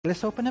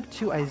Let's open up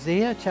to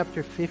Isaiah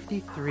chapter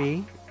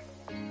 53,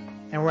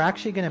 and we're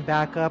actually going to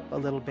back up a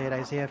little bit,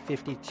 Isaiah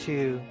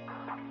 52,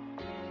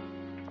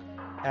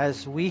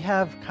 as we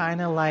have kind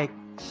of like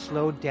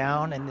slowed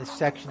down in this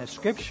section of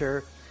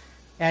scripture.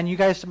 And you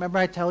guys remember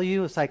I tell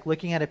you, it's like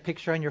looking at a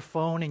picture on your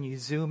phone and you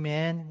zoom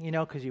in,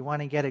 because you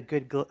want to get a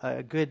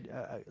good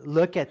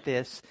look at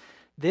this.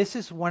 This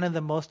is one of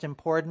the most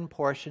important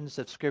portions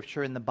of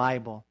scripture in the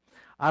Bible.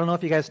 I don't know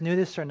if you guys knew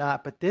this or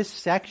not, but this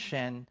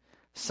section,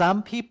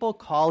 some people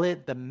call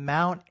it the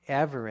Mount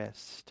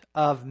Everest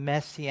of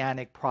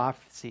Messianic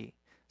prophecy.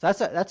 So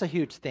that's a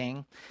huge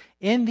thing.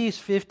 In these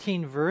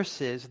 15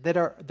 verses,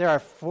 there are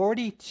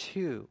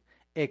 42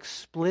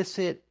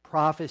 explicit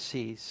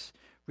prophecies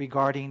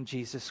regarding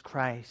Jesus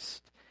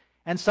Christ.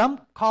 And some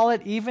call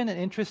it, even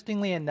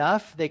interestingly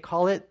enough, they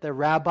call it the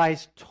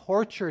rabbi's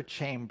torture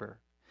chamber.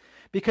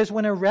 Because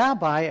when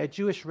a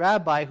Jewish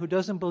rabbi who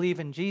doesn't believe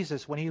in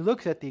Jesus, when he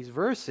looks at these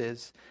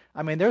verses,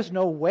 there's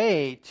no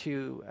way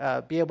to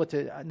be able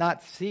to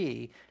not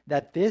see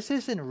that this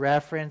is in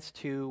reference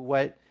to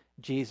what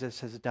Jesus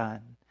has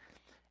done.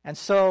 And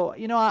so,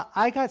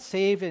 I got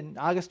saved in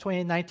August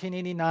 20,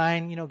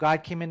 1989.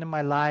 God came into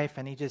my life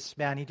and he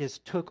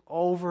just took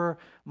over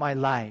my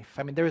life.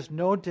 There was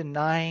no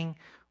denying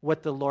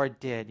what the Lord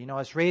did. I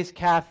was raised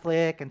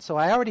Catholic, and so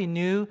I already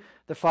knew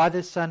the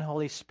Father, Son,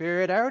 Holy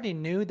Spirit. I already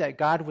knew that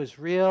God was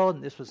real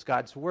and this was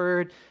God's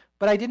Word,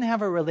 but I didn't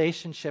have a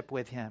relationship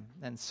with Him.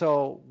 And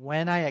so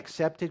when I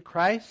accepted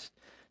Christ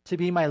to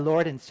be my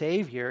Lord and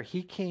Savior,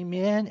 He came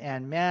in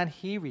and, man,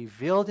 He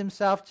revealed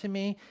Himself to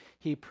me.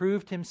 He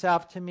proved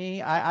Himself to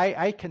me.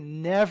 I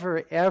can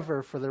never,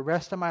 ever, for the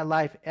rest of my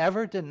life,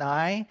 ever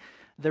deny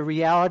the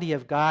reality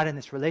of God and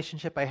this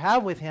relationship I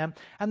have with Him.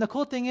 And the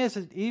cool thing is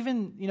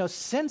even,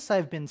 since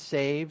I've been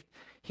saved,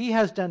 He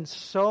has done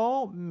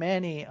so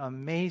many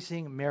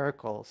amazing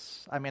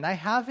miracles. I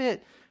have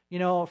it,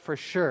 for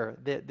sure,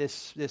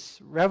 this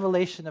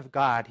revelation of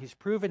God. He's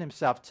proven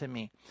Himself to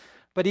me.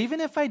 But even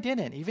if I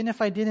didn't,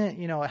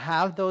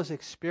 have those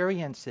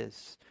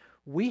experiences,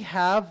 we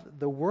have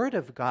the Word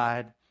of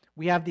God.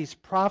 We have these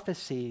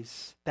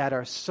prophecies that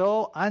are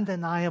so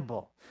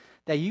undeniable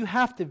that you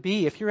have to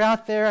be, if you're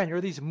out there and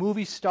you're these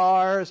movie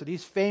stars or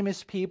these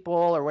famous people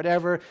or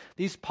whatever,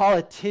 these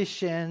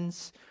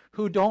politicians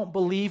who don't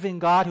believe in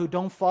God, who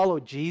don't follow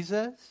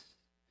Jesus,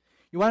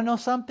 you want to know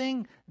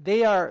something?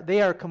 They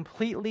are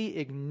completely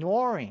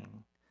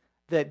ignoring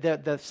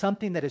the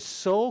something that is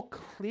so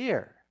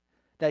clear,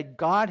 that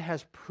God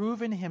has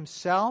proven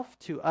Himself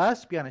to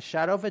us beyond a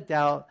shadow of a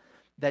doubt,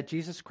 that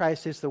Jesus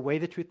Christ is the way,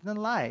 the truth, and the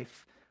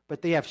life.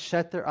 But they have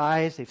shut their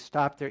eyes, they've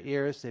stopped their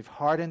ears, they've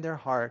hardened their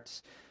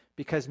hearts.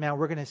 Because, man,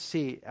 we're going to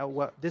see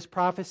what this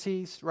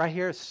prophecy right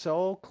here is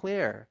so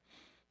clear,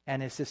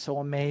 and it's just so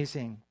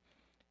amazing.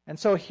 And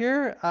so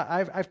here,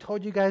 I've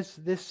told you guys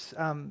this,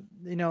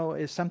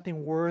 is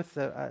something worth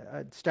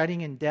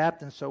studying in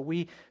depth. And so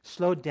we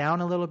slowed down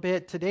a little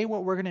bit. Today,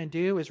 what we're going to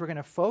do is we're going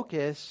to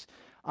focus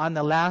on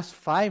the last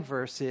 5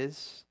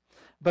 verses.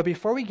 But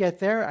before we get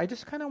there, I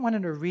just kind of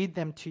wanted to read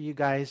them to you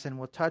guys, and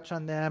we'll touch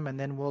on them, and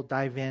then we'll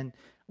dive in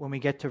when we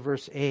get to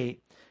verse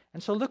 8.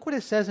 And so look what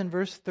it says in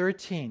verse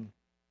 13.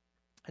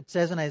 It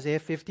says in Isaiah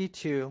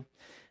 52,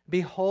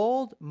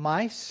 "Behold,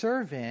 my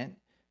servant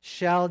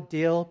shall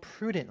deal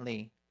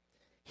prudently.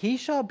 He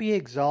shall be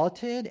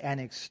exalted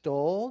and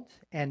extolled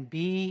and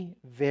be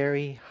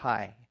very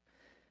high."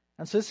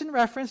 And so this is in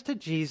reference to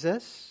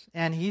Jesus,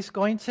 and He's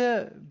going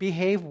to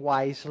behave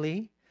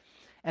wisely.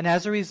 And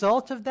as a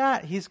result of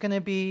that, He's going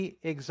to be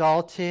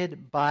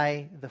exalted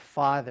by the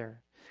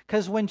Father.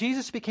 Because when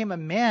Jesus became a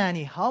man,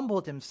 He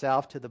humbled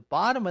Himself to the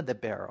bottom of the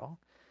barrel.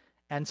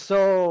 And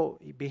so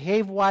He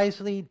behaved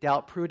wisely,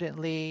 dealt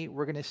prudently.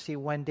 We're going to see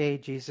one day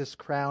Jesus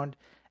crowned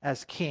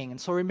as king.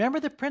 And so remember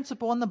the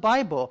principle in the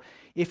Bible.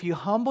 If you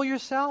humble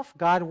yourself,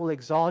 God will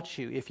exalt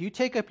you. If you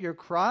take up your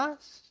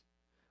cross,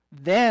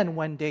 then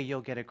one day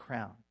you'll get a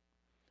crown.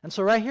 And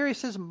so right here He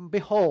says,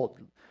 "Behold,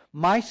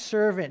 my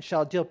servant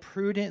shall deal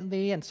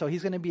prudently." And so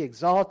He's going to be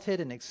exalted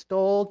and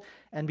extolled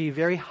and be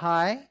very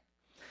high.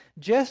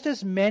 "Just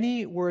as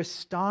many were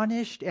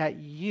astonished at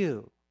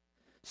you,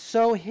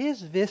 so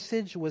His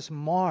visage was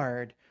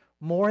marred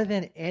more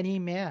than any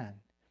man,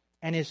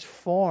 and His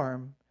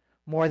form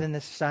more than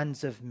the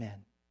sons of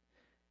men."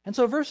 And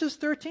so verses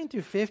 13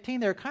 through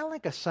 15, they're kind of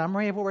like a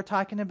summary of what we're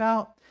talking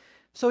about.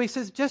 So He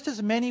says, just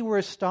as many were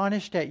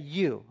astonished at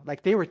you,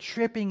 like they were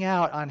tripping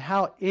out on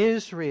how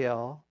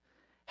Israel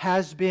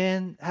has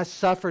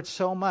suffered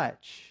so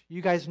much.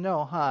 You guys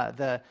know,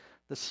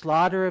 the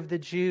slaughter of the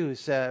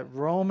Jews.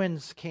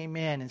 Romans came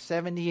in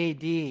 70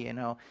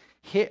 AD,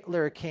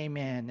 Hitler came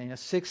in,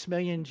 6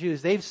 million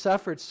Jews. They've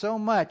suffered so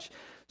much.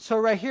 So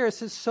right here it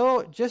says,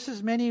 so just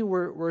as many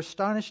were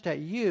astonished at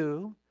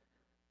you,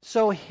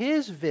 so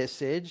His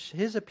visage,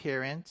 His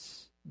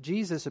appearance,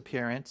 Jesus'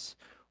 appearance,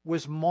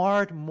 was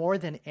marred more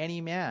than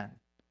any man,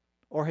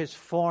 or His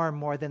form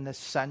more than the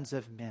sons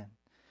of men.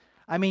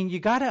 You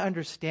got to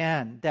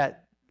understand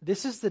that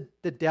this is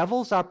the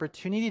devil's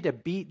opportunity to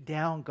beat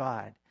down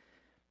God.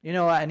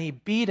 And he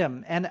beat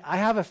him. And I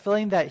have a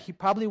feeling that he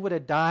probably would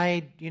have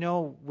died,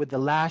 with the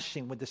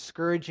lashing, with the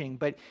scourging,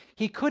 but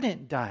he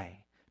couldn't die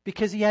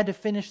because he had to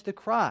finish the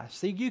cross.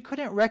 So you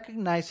couldn't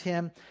recognize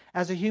him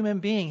as a human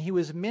being. He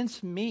was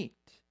minced meat.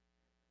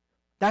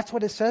 That's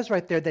what it says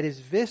right there, that his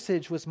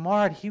visage was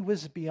marred. He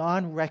was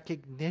beyond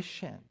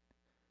recognition.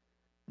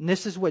 And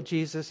this is what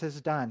Jesus has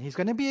done. He's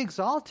going to be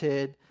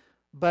exalted,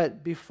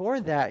 but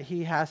before that,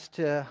 he has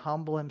to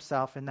humble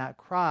himself in that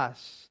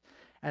cross.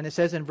 And it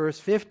says in verse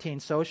 15,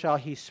 so shall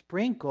he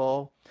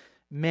sprinkle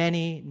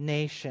many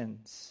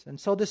nations. And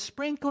so the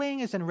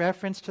sprinkling is in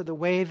reference to the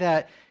way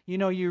that,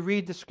 you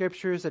read the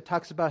scriptures that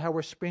talks about how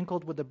we're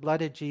sprinkled with the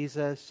blood of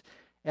Jesus.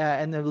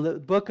 In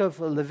the book of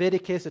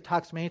Leviticus, it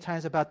talks many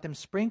times about them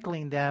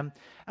sprinkling them.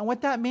 And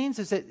what that means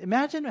is that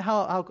imagine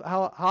how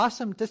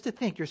awesome just to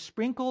think you're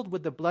sprinkled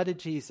with the blood of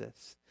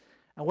Jesus.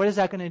 And what is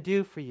that going to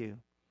do for you?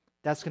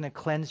 That's going to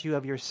cleanse you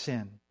of your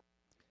sin.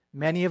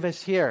 Many of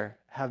us here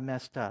have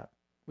messed up.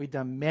 We've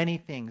done many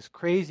things,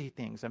 crazy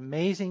things,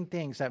 amazing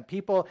things that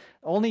people,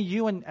 only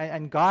you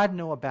and God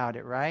know about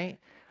it, right?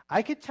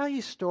 I could tell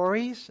you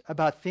stories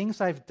about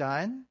things I've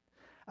done,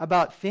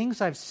 about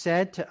things I've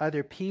said to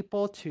other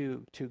people,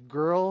 to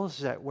girls,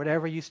 that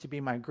whatever used to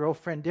be my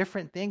girlfriend,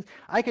 different things.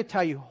 I could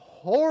tell you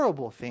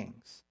horrible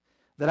things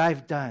that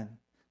I've done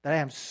that I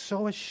am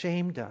so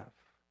ashamed of.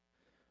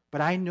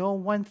 But I know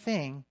one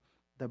thing,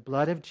 the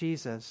blood of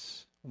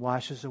Jesus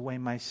washes away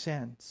my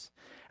sins.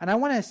 And I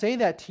want to say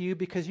that to you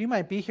because you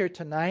might be here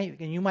tonight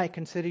and you might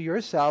consider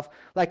yourself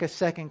like a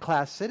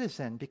second-class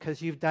citizen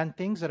because you've done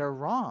things that are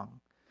wrong.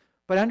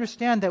 But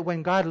understand that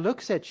when God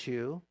looks at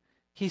you,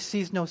 he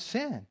sees no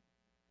sin.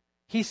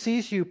 He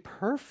sees you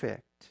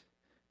perfect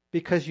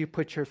because you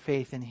put your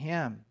faith in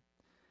him.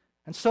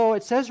 And so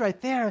it says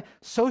right there,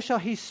 so shall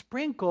he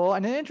sprinkle.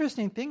 And an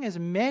interesting thing is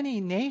many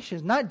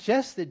nations, not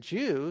just the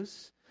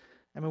Jews.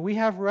 I mean, we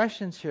have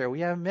Russians here.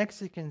 We have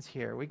Mexicans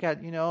here. We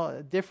got,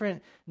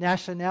 different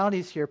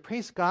nationalities here.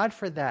 Praise God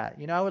for that.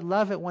 I would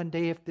love it one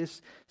day if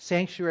this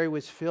sanctuary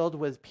was filled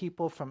with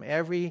people from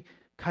every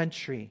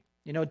country,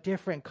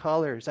 different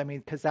colors. I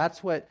mean, because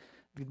that's what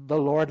the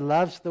Lord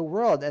loves the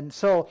world. And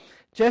so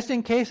just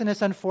in case, and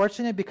it's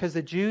unfortunate because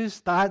the Jews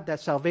thought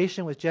that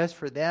salvation was just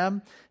for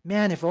them.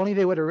 Man, if only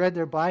they would have read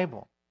their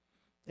Bible.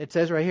 It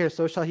says right here,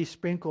 so shall he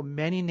sprinkle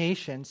many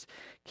nations.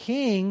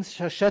 Kings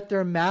shall shut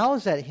their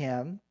mouths at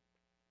him.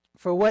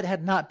 For what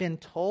had not been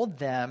told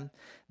them,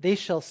 they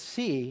shall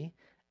see,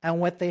 and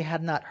what they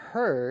had not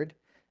heard,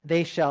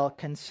 they shall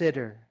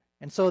consider.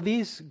 And so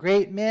these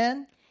great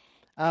men,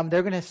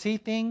 they're going to see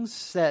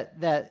things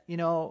that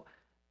the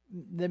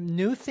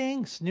new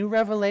things, new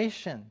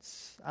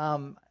revelations.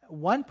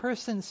 One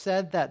person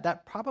said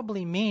that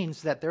probably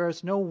means that there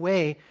is no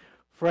way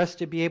for us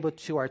to be able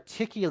to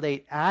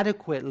articulate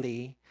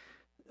adequately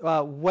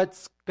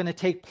what's going to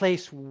take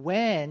place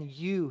when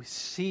you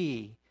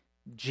see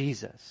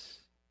Jesus.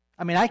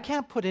 I mean, I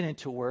can't put it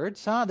into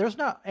words. There's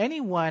not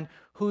anyone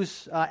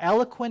who's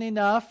eloquent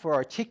enough or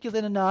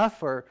articulate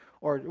enough or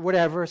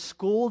whatever,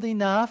 schooled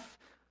enough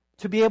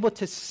to be able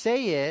to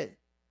say it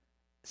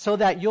so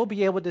that you'll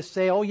be able to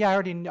say, oh, yeah, I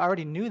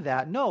already knew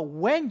that. No,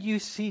 when you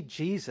see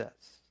Jesus,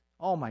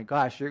 oh, my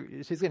gosh, you're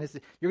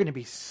going to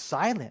be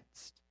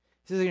silenced.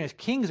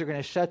 Kings are going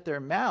to shut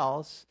their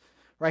mouths.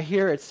 Right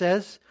here it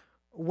says,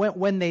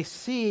 when they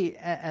see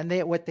and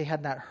what they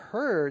had not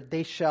heard,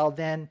 they shall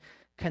then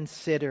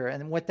consider.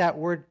 And what that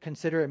word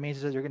consider, it means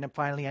is that they're going to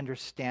finally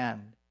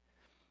understand.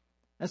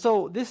 And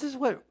so this is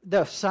what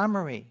the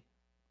summary,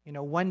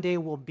 one day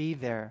we'll be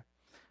there.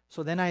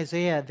 So then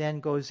Isaiah then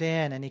goes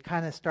in and he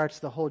kind of starts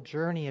the whole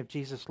journey of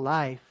Jesus'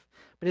 life.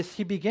 But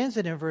he begins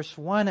it in verse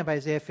 1 of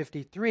Isaiah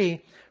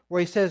 53, where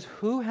he says,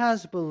 who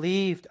has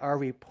believed our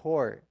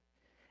report?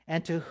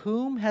 And to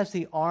whom has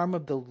the arm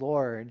of the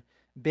Lord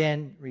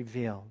been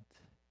revealed?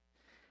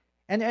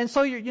 And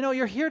so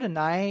you're here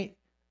tonight.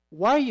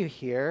 Why are you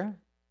here?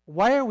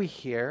 Why are we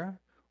here?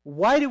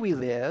 Why do we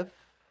live?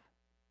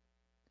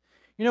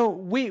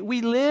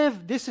 We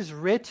live, this is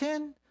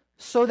written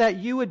so that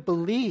you would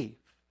believe.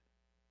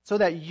 So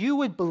that you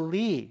would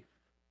believe.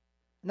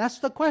 And that's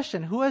the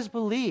question. Who has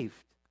believed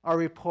our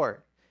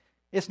report?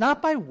 It's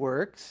not by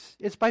works,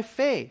 it's by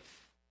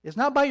faith. It's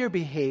not by your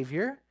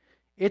behavior.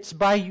 It's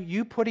by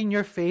you putting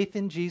your faith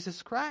in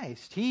Jesus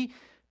Christ. He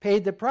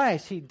paid the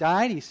price. He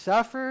died, he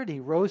suffered, he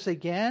rose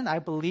again. I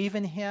believe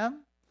in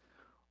him.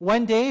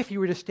 One day, if you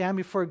were to stand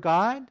before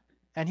God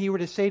and he were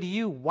to say to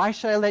you, why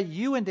should I let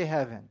you into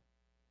heaven?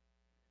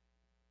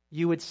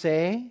 You would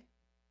say,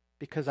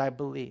 because I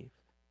believe.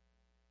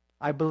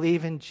 I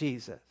believe in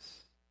Jesus.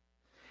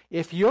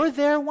 If you're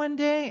there one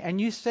day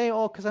and you say,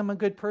 oh, because I'm a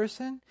good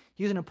person,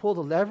 he's going to pull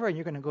the lever and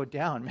you're going to go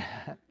down,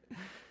 man.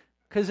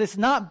 Because it's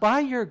not by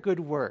your good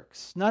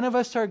works. None of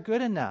us are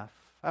good enough.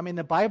 I mean,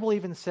 the Bible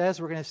even says,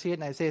 we're going to see it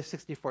in Isaiah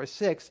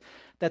 64:6,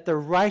 that the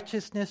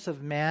righteousness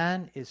of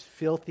man is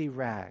filthy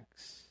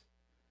rags.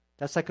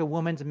 That's like a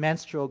woman's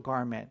menstrual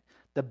garment.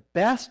 The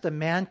best a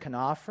man can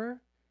offer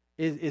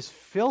is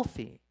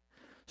filthy.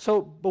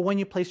 So, but when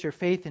you place your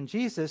faith in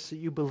Jesus,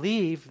 you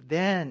believe,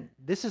 then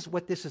this is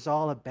what this is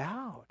all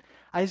about.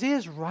 Isaiah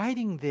is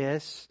writing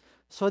this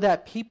so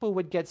that people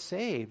would get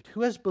saved.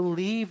 Who has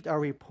believed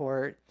our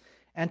report,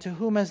 and to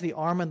whom has the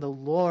arm of the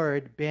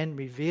Lord been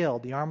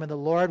revealed? The arm of the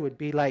Lord would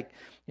be like,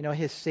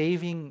 his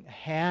saving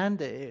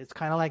hand. It's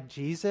kind of like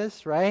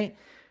Jesus, right?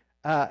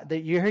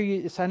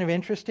 It's kind of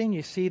interesting.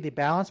 You see the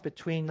balance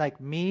between like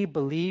me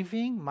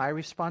believing, my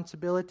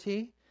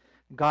responsibility,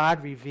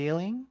 God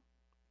revealing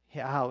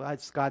how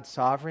it's God's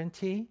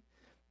sovereignty.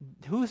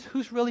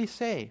 Who's really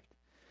saved?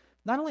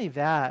 Not only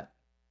that,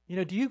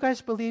 do you guys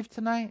believe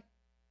tonight?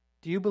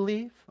 Do you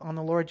believe on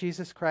the Lord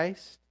Jesus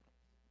Christ?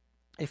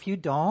 If you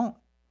don't,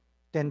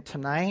 then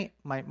tonight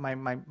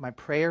my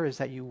prayer is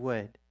that you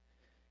would,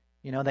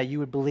 that you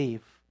would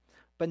believe.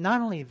 But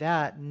not only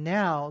that,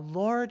 now,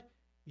 Lord,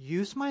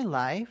 use my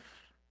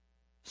life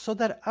so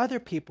that other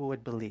people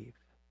would believe.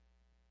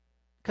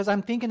 Because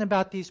I'm thinking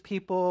about these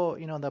people,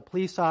 the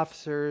police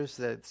officers,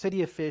 the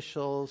city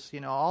officials,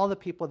 all the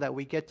people that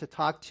we get to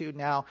talk to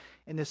now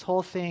in this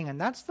whole thing. And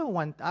that's the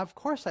one, of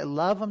course, I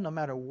love them no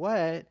matter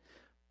what,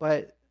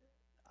 but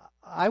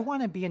I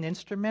want to be an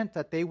instrument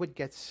that they would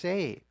get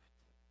saved.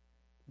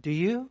 Do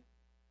you?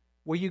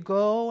 Where you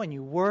go and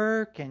you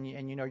work and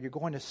you're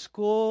going to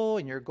school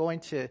and you're going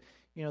to,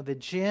 the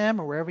gym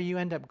or wherever you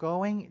end up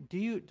going,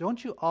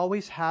 don't you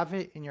always have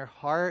it in your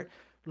heart,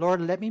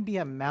 Lord, let me be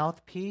a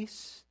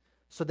mouthpiece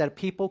so that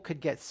people could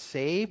get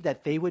saved,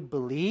 that they would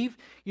believe?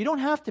 You don't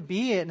have to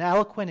be an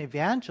eloquent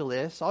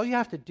evangelist. All you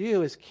have to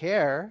do is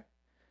care.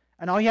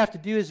 And all you have to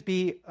do is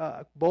be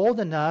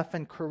bold enough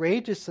and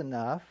courageous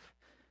enough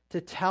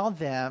to tell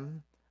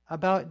them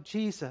about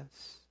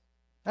Jesus.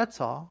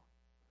 That's all.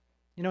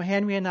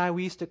 Henry and I,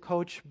 we used to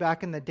coach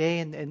back in the day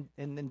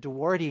in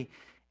Duarte,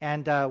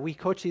 and we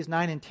coached these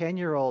 9 and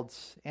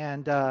 10-year-olds.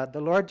 And the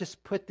Lord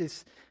just put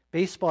this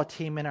baseball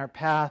team in our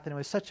path, and it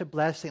was such a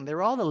blessing. They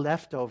were all the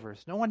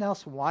leftovers. No one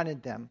else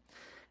wanted them.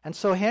 And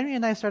so Henry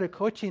and I started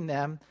coaching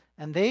them,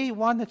 and they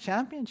won the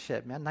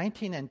championship, man,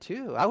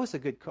 19-2. I was a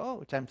good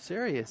coach. I'm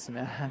serious,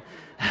 man.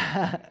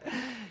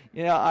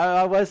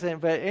 I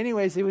wasn't. But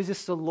anyways, it was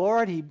just the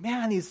Lord.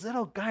 These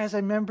little guys, I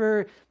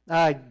remember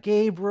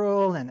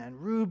Gabriel and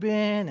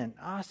Ruben and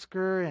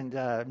Oscar and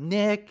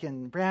Nick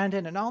and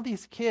Brandon and all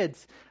these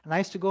kids. And I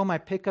used to go in my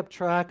pickup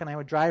truck and I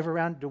would drive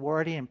around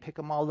Duarte and pick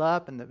them all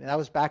up. And that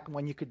was back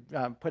when you could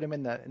put them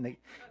in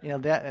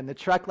the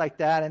truck like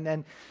that. And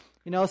then,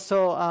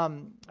 so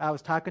I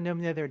was talking to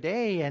them the other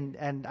day,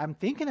 and I'm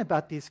thinking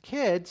about these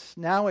kids.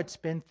 Now it's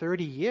been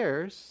 30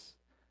 years.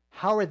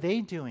 How are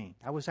they doing?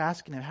 I was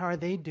asking them, how are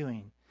they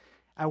doing?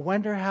 I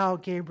wonder how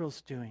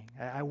Gabriel's doing.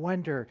 I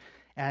wonder.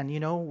 And,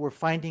 we're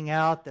finding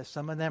out that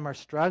some of them are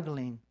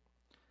struggling.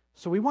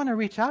 So we want to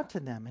reach out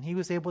to them. And he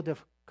was able to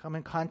come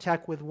in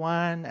contact with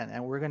one.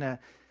 And we're going to,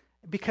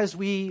 because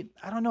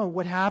I don't know,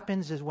 what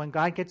happens is when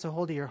God gets a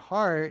hold of your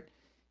heart,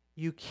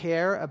 you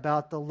care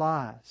about the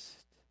lost.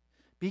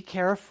 Be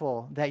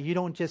careful that you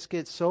don't just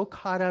get so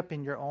caught up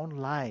in your own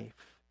life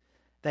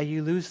that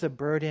you lose the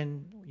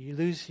burden, you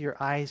lose your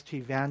eyes to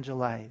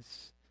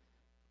evangelize.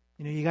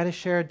 You got to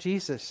share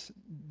Jesus,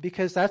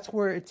 because that's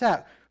where it's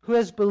at. Who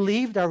has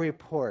believed our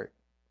report?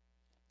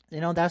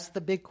 That's the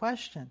big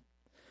question.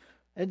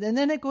 And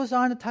then it goes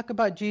on to talk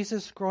about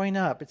Jesus growing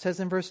up. It says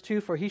in verse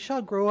 2, for he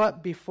shall grow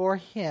up before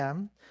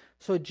him.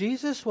 So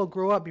Jesus will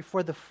grow up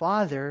before the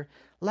Father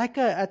like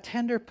a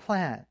tender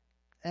plant,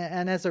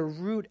 and as a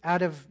root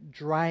out of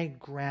dry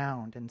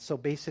ground. And so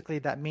basically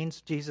that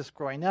means Jesus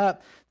growing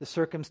up, the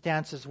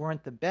circumstances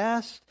weren't the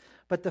best,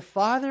 but the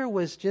Father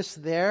was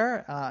just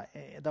there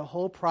the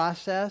whole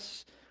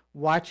process,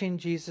 watching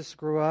Jesus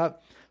grow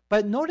up.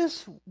 But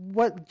notice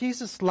what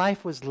Jesus'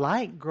 life was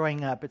like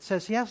growing up. It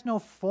says he has no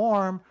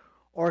form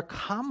or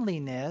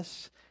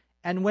comeliness,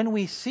 and when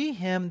we see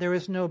him, there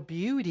is no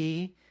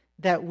beauty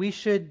that we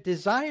should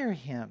desire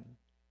him.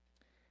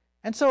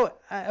 And so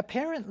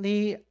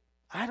apparently,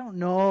 I don't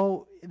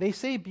know, they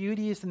say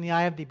beauty is in the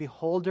eye of the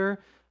beholder,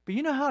 but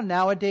you know how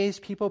nowadays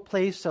people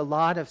place a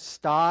lot of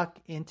stock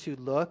into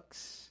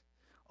looks?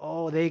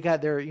 Oh,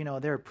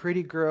 they're a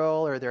pretty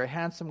girl, or they're a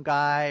handsome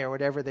guy, or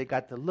whatever. They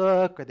got the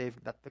look, or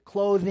they've got the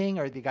clothing,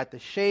 or they got the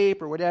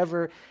shape, or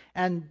whatever.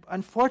 And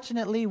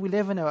unfortunately, we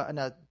live in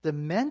a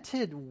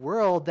demented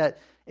world that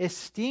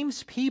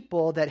esteems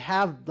people that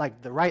have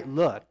like the right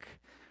look.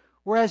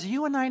 Whereas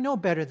you and I know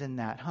better than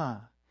that, huh?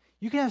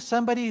 You can have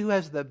somebody who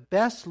has the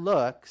best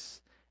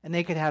looks, and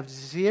they could have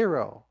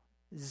zero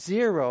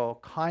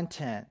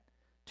content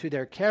to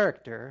their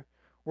character.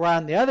 Where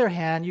on the other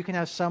hand, you can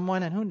have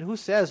someone, and who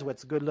says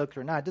what's good look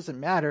or not? It doesn't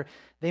matter.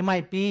 They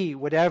might be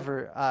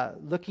whatever,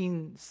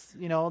 looking,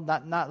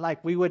 not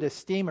like we would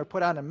esteem or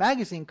put on a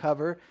magazine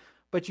cover,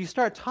 but you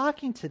start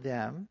talking to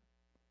them,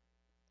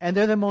 and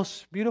they're the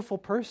most beautiful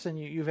person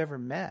you've ever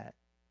met.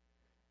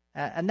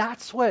 And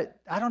that's what,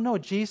 I don't know,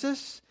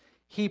 Jesus,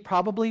 he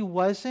probably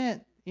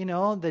wasn't, the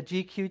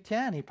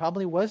GQ10. He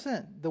probably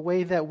wasn't the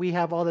way that we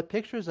have all the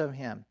pictures of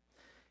him.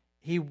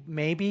 He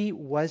maybe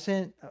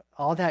wasn't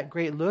all that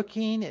great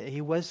looking.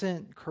 He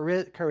wasn't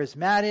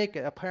charismatic,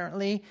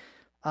 apparently.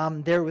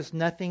 There was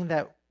nothing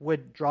that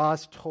would draw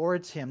us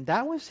towards him.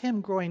 That was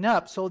him growing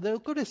up. So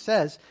look what it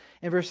says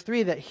in verse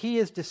 3, that he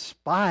is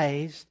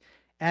despised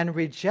and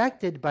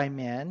rejected by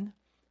men,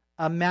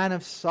 a man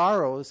of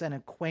sorrows and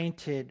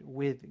acquainted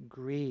with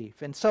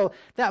grief. And so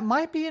that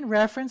might be in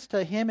reference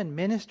to him in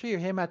ministry or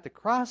him at the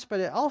cross,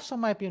 but it also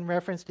might be in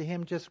reference to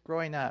him just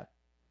growing up,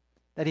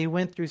 that he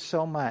went through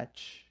so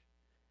much.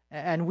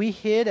 And we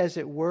hid, as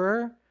it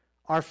were,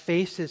 our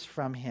faces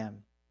from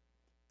him.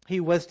 He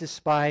was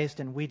despised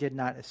and we did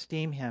not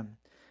esteem him.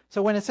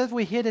 So when it says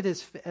we hid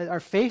our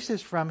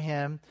faces from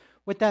him,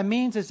 what that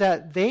means is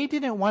that they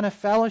didn't want to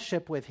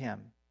fellowship with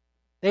him.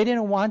 They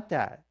didn't want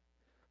that.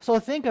 So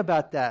think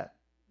about that.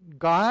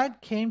 God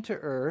came to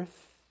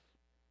earth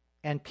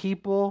and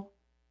people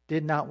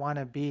did not want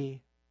to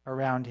be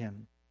around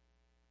him.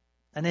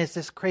 And it's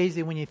just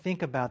crazy when you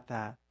think about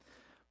that.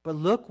 But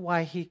look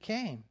why he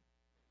came.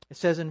 It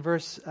says in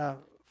verse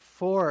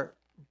 4,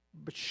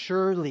 but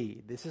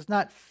surely, this is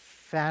not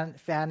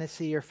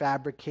fantasy or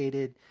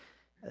fabricated.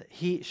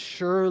 He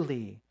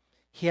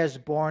has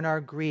borne our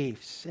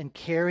griefs and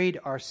carried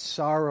our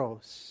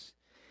sorrows.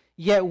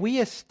 Yet we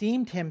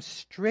esteemed him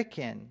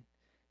stricken,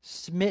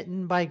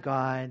 smitten by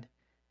God,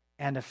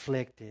 and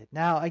afflicted.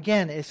 Now,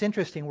 again, it's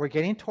interesting. We're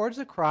getting towards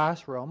the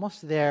cross. We're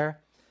almost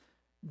there.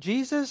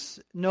 Jesus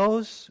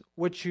knows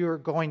what you're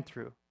going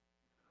through.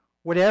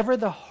 Whatever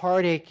the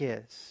heartache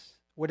is,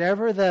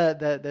 whatever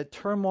the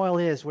turmoil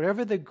is,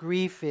 whatever the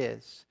grief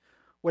is,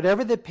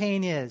 whatever the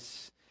pain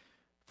is,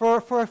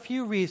 for a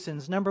few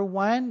reasons. Number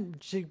one,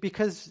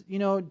 because,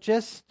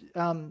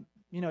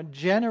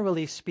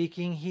 generally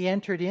speaking, he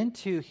entered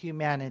into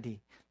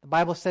humanity. The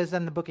Bible says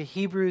in the book of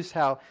Hebrews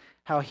how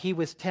he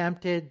was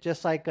tempted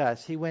just like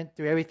us. He went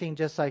through everything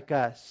just like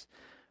us.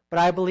 But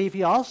I believe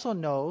he also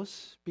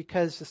knows,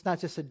 because it's not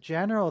just a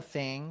general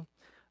thing,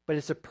 but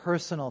it's a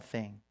personal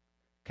thing.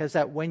 Because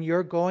that when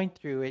you're going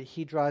through it,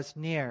 he draws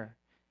near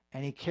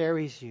and he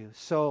carries you.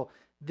 So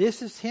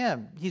this is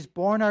him. He's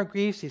borne our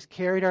griefs, he's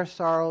carried our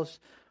sorrows,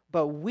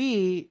 but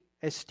we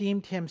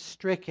esteemed him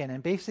stricken.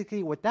 And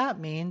basically what that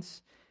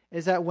means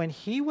is that when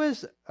he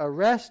was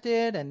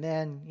arrested and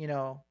then,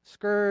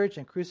 scourged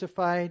and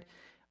crucified,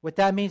 what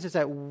that means is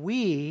that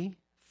we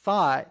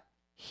thought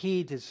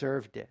he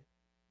deserved it.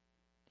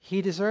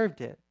 He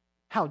deserved it.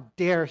 How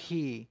dare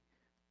he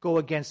go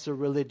against the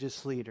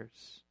religious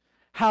leaders?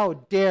 How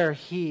dare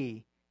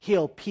he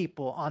heal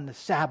people on the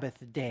Sabbath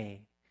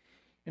day?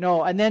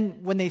 And then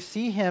when they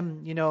see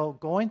him,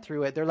 going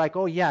through it, they're like,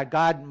 oh yeah,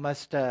 God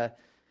must,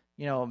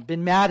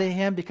 been mad at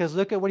him because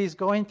look at what he's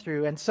going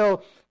through. And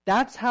so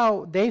that's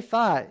how they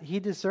thought he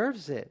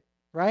deserves it,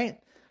 right?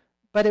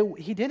 But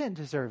he didn't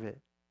deserve it.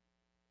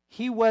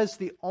 He was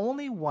the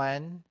only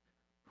one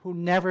who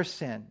never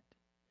sinned.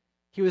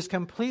 He was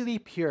completely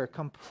pure,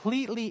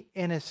 completely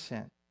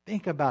innocent.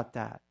 Think about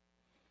that.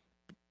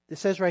 It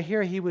says right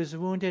here, he was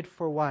wounded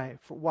for why?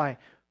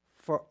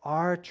 For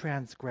our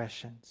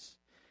transgressions.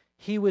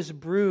 He was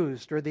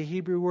bruised, or the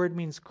Hebrew word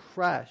means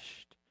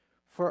crushed,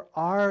 for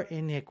our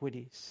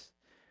iniquities.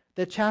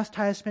 The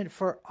chastisement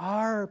for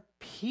our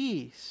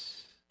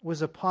peace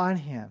was upon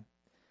him,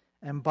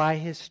 and by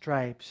his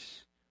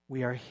stripes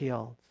we are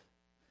healed.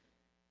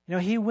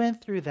 He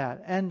went through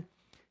that. And,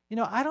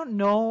 I don't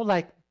know,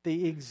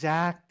 the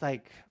exact,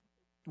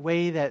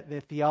 way that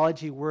the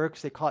theology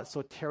works. They call it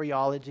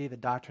soteriology, the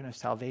doctrine of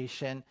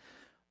salvation.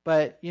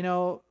 But,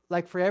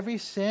 for every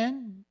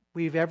sin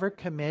we've ever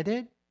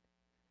committed,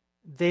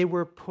 they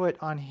were put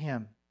on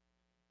him.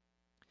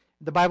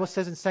 The Bible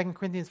says in 2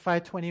 Corinthians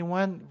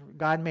 5:21,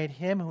 God made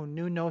him who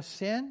knew no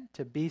sin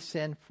to be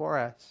sin for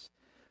us.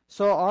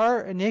 So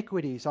our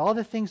iniquities, all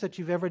the things that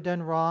you've ever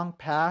done wrong,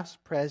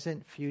 past,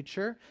 present,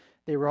 future,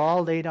 they were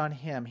all laid on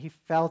him. He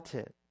felt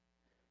it.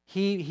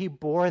 He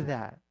bore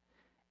that.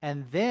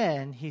 And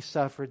then he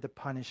suffered the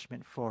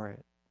punishment for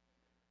it.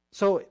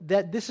 So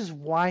this is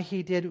why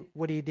he did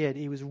what he did.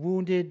 He was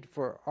wounded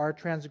for our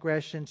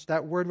transgressions.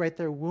 That word right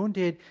there,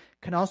 wounded,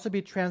 can also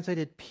be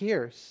translated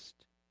pierced.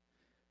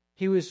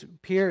 He was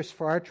pierced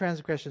for our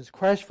transgressions,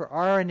 crushed for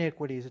our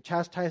iniquities. The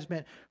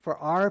chastisement for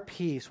our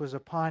peace was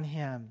upon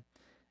him,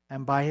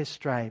 and by his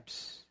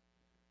stripes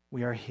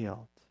we are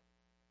healed.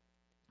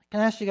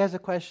 Can I ask you guys a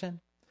question?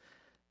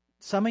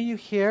 Some of you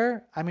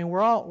here,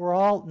 we're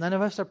all, none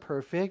of us are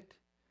perfect,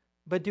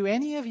 but do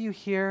any of you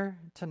here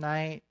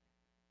tonight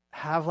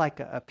have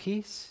a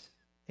peace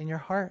in your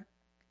heart?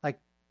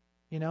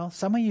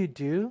 Some of you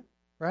do,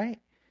 right?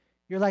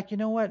 You're like, you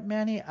know what,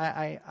 Manny,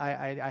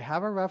 I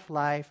have a rough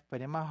life,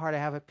 but in my heart I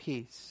have a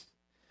peace.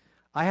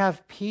 I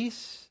have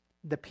peace,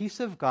 the peace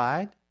of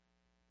God,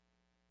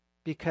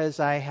 because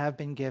I have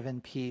been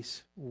given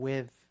peace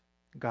with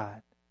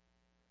God.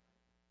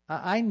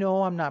 I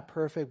know I'm not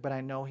perfect, but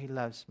I know he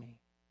loves me.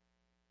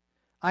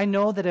 I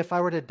know that if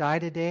I were to die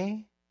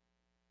today,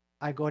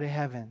 I go to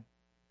heaven.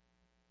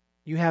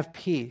 You have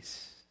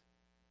peace.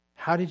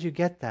 How did you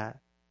get that?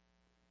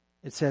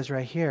 It says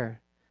right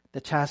here,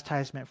 The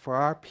chastisement for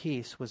our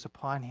peace was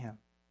upon him.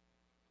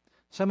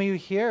 Some of you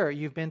here,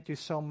 you've been through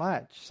so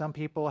much. Some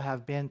people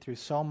have been through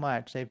so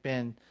much. They've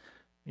been,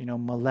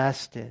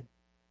 molested.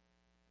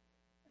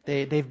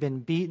 They've been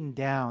beaten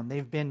down.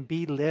 They've been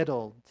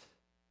belittled.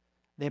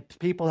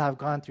 People have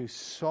gone through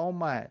so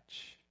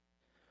much.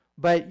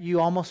 But you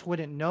almost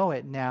wouldn't know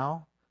it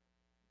now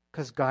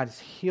because God has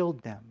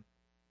healed them.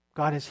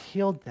 God has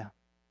healed them.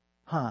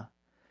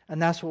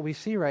 And that's what we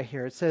see right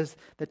here. It says,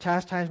 the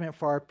chastisement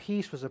for our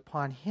peace was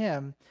upon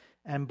him,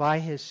 and by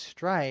his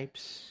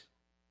stripes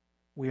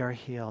we are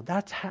healed.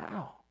 That's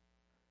how.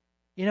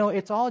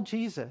 It's all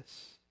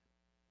Jesus.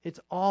 It's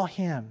all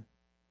him.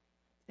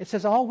 It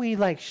says, all we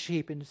like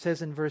sheep, and it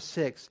says in verse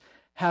 6,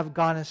 have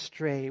gone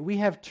astray. We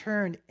have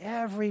turned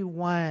every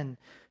one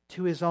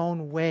to his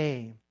own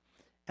way,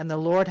 and the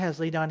Lord has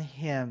laid on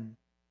him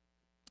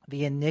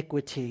the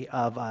iniquity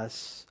of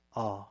us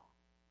all.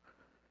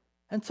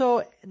 And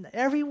so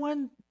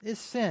everyone is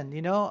sin.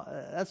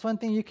 That's one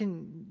thing you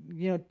can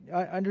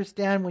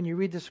understand when you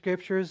read the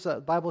scriptures. The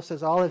Bible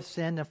says all have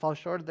sinned and fall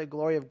short of the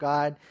glory of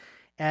God,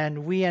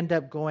 and we end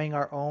up going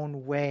our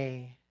own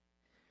way.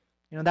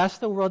 That's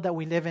the world that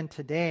we live in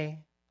today.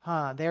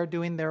 They're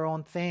doing their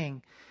own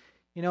thing.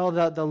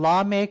 The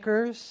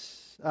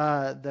lawmakers,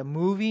 the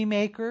movie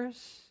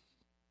makers.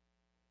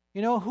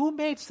 Who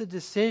makes the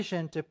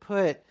decision to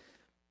put,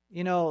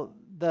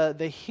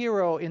 the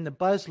hero in the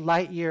Buzz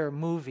Lightyear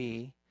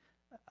movie,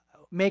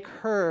 make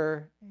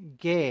her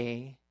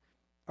gay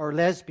or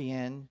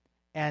lesbian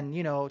and,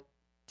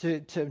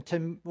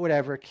 to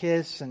whatever,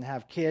 kiss and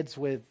have kids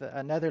with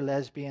another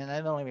lesbian.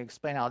 I don't even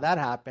explain how that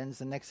happens.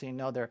 The next thing you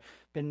know, they've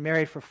been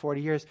married for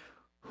 40 years.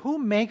 Who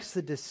makes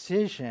the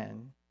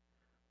decision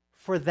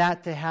for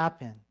that to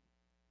happen?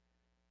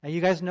 Now, you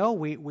guys know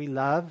we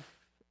love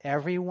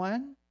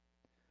everyone,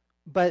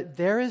 but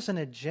there is an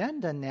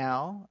agenda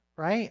now,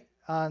 right,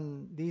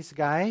 on these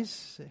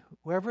guys,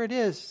 whoever it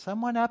is,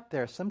 someone up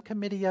there, some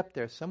committee up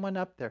there, someone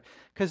up there.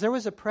 Because there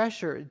was a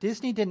pressure.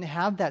 Disney didn't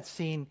have that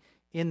scene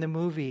in the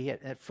movie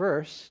at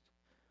first,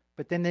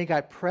 but then they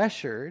got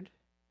pressured,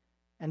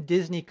 and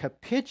Disney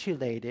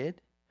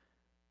capitulated,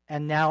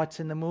 and now it's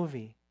in the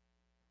movie.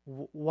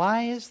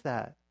 Why is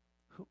that?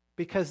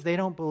 Because they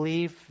don't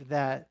believe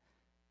that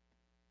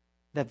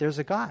there's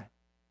a God,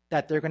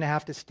 that they're going to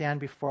have to stand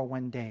before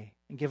one day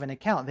and give an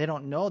account. They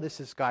don't know this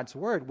is God's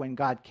word.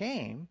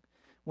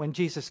 When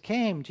Jesus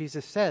came,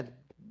 Jesus said,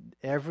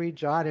 every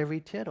jot, every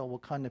tittle will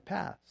come to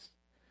pass,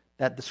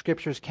 that the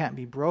scriptures can't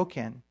be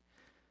broken.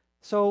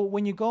 So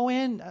when you go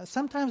in,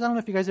 sometimes, I don't know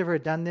if you guys ever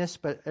done this,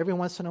 but every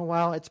once in a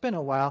while, it's been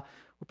a while,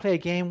 we'll play a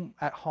game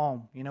at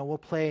home. We'll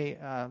play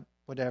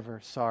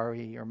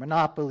Sorry, or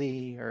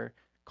Monopoly, or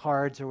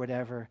cards, or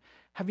whatever.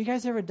 Have you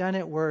guys ever done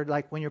it where,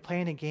 like, when you're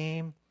playing a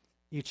game,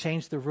 you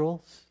change the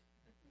rules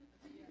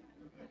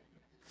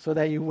so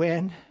that you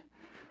win?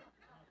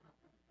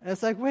 And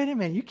it's like, wait a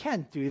minute, you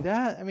can't do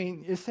that. I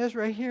mean, it says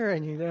right here,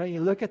 and you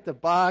look at the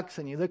box,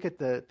 and you look at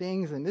the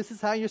things, and this is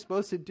how you're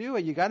supposed to do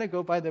it. You got to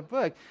go by the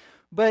book.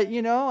 But,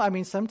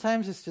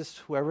 sometimes it's just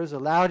whoever's the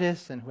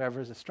loudest and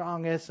whoever's the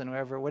strongest and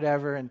whoever,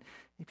 whatever, and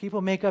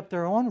people make up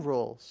their own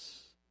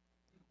rules.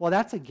 Well,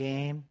 that's a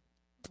game,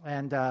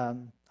 and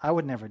I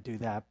would never do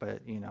that,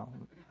 but,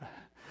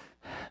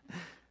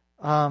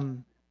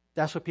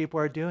 that's what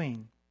people are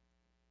doing.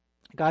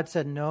 God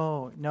said,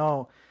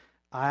 no,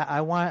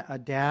 I want a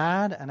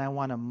dad, and I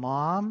want a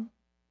mom,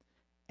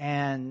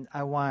 and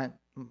I want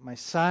my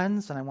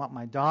sons, and I want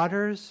my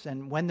daughters,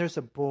 and when there's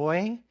a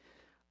boy,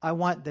 I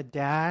want the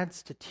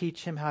dads to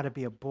teach him how to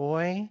be a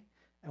boy.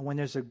 And when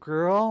there's a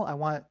girl, I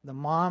want the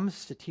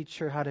moms to teach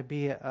her how to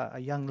be a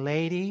young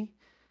lady.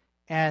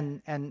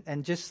 And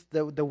just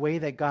the way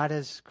that God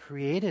has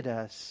created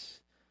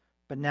us.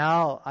 But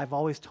now, I've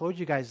always told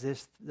you guys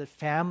this, the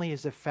family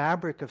is the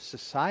fabric of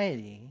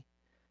society.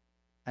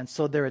 And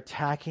so they're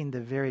attacking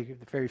the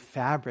very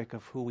fabric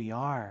of who we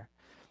are.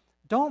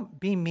 Don't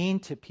be mean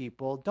to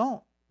people.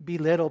 Don't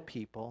belittle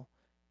people.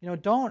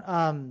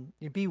 Don't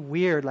be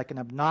weird like an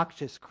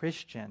obnoxious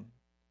Christian.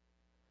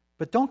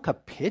 But don't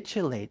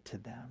capitulate to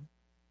them.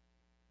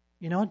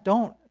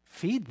 Don't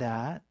feed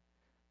that.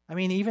 I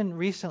mean, even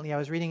recently I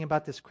was reading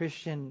about this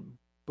Christian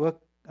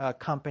book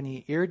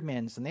company,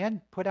 Eerdmans, and they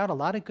had put out a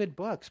lot of good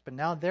books, but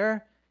now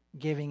they're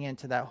giving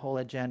into that whole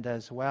agenda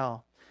as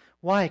well.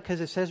 Why?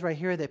 Because it says right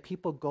here that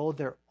people go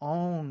their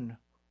own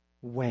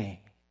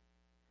way.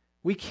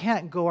 We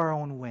can't go our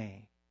own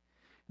way.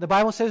 The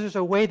Bible says there's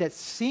a way that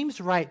seems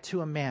right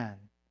to a man,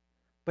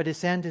 but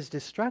its end is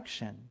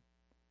destruction.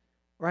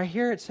 Right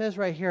here, it says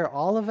right here,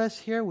 all of us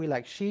here, we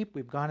like sheep,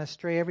 we've gone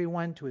astray,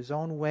 everyone to his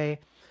own way,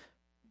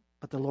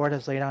 but the Lord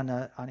has laid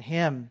on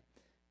him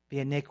the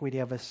iniquity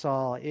of us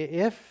all.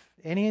 If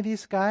any of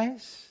these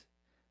guys,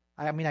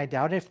 I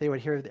doubt if they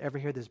would ever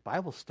hear this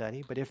Bible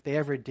study, but if they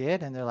ever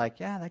did, and they're like,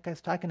 yeah, that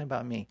guy's talking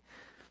about me,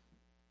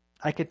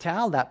 I could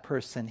tell that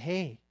person,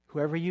 hey,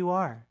 whoever you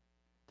are,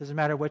 doesn't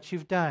matter what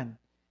you've done,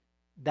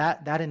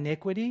 that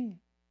iniquity,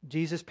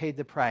 Jesus paid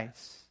the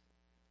price,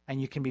 and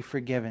you can be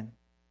forgiven.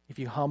 If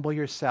you humble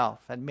yourself,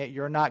 admit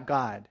you're not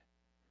God,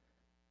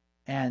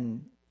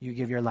 and you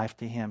give your life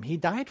to him. He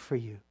died for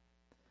you.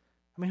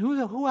 I mean,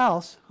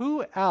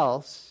 who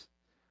else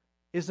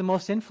is the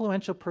most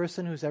influential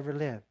person who's ever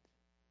lived?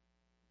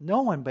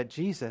 No one but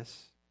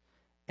Jesus.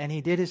 And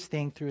he did his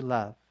thing through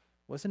love.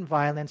 It wasn't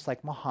violence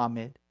like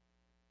Muhammad.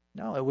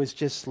 No, it was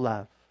just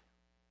love.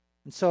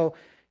 And so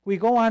we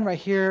go on right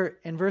here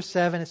in verse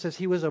 7. It says,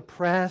 he was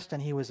oppressed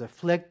and he was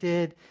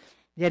afflicted,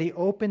 yet he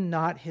opened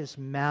not his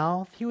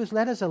mouth. He was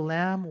led as a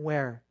lamb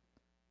where?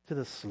 To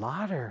the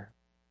slaughter.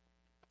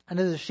 And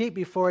as a sheep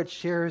before its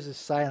shearers is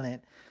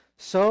silent,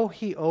 so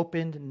he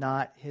opened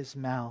not his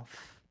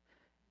mouth.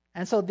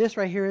 And so this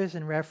right here is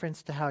in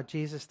reference to how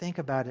Jesus, think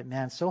about it,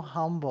 man, so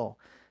humble,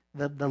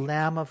 the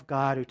Lamb of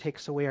God who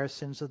takes away our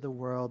sins of the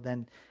world.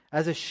 And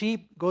as a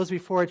sheep goes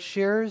before its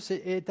shearers,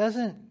 it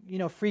doesn't,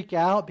 freak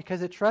out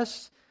because it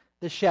trusts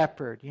the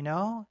shepherd,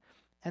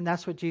 And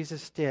that's what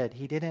Jesus did.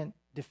 He didn't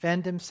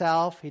defend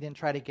himself. He didn't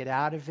try to get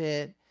out of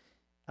it.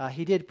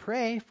 He did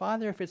pray,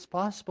 Father, if it's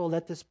possible,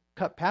 let this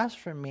cup pass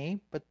from me,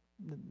 but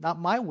not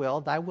my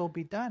will, thy will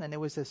be done. And it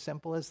was as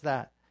simple as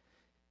that.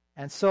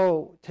 And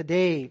so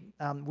today,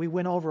 we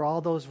went over all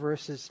those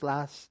verses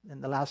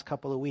in the last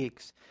couple of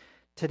weeks.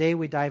 Today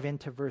we dive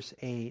into verse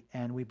 8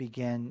 and we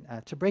begin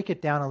to break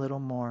it down a little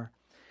more.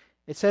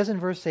 It says in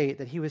verse 8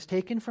 that he was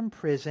taken from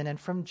prison and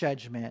from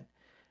judgment,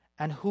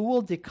 and who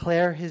will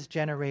declare his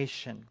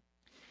generation?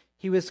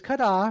 He was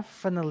cut off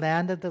from the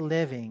land of the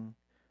living.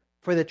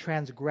 For the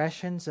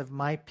transgressions of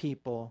my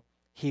people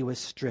he was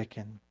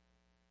stricken.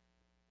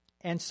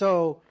 And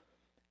so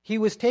he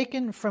was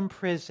taken from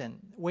prison.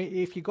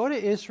 If you go to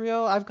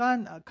Israel, I've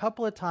gone a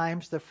couple of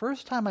times. The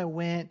first time I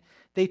went,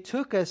 they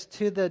took us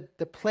to the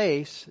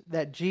place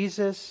that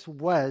Jesus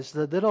was.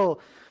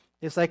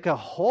 It's like a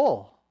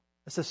hole.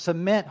 It's a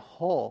cement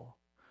hole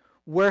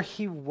where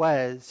he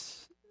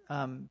was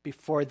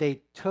before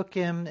they took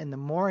him in the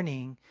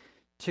morning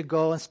to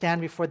go and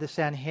stand before the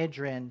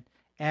Sanhedrin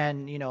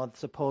and,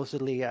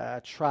 supposedly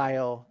a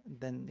trial.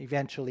 Then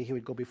eventually he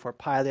would go before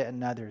Pilate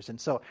and others. And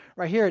so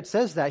right here it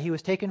says that he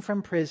was taken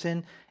from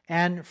prison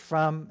and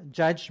from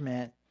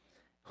judgment.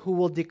 Who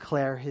will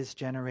declare his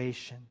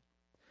generation?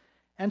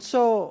 And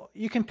so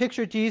you can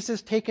picture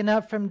Jesus taken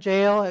up from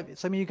jail.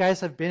 Some of you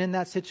guys have been in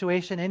that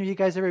situation. Any of you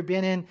guys ever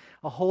been in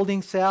a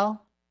holding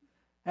cell?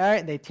 All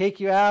right, they take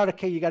you out.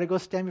 Okay, you got to go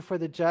stand before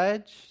the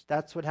judge.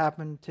 That's what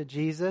happened to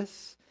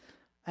Jesus.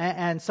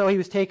 And so he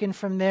was taken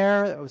from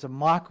there. It was a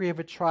mockery of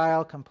a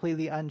trial,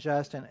 completely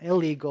unjust and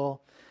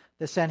illegal.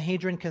 The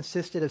Sanhedrin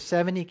consisted of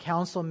 70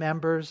 council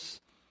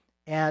members.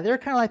 And they're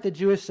kind of like the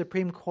Jewish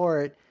Supreme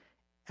Court,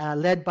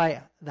 led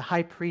by the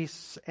high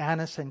priests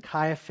Annas and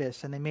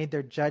Caiaphas. And they made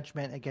their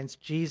judgment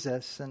against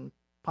Jesus. And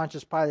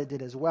Pontius Pilate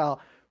did as well,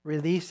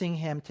 releasing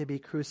him to be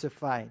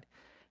crucified.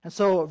 And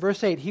so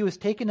verse 8, he was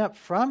taken up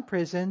from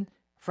prison,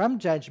 from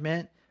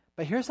judgment.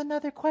 But here's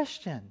another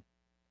question.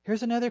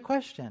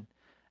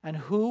 And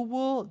who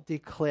will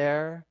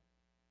declare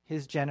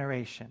his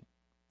generation?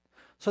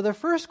 So the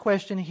first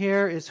question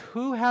here is,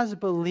 who has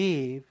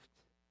believed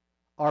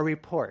our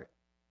report?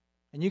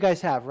 And you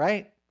guys have,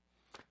 right?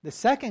 The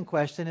second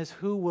question is,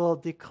 who will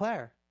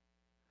declare?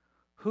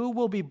 Who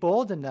will be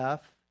bold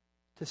enough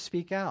to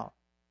speak out?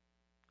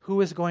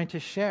 Who is going to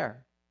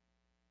share?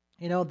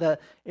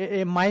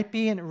 It might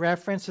be in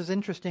reference, is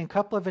interesting, a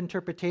couple of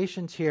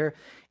interpretations here.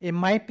 It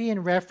might be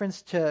in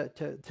reference to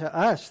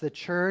us, the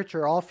church,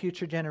 or all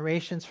future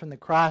generations from the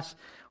cross.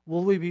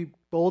 Will we be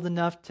bold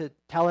enough to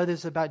tell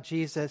others about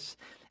Jesus?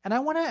 And I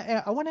want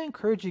to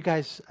encourage you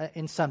guys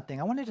in something.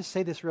 I wanted to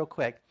say this real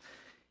quick.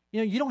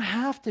 You don't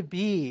have to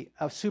be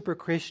a super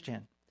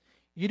Christian.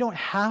 You don't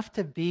have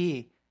to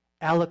be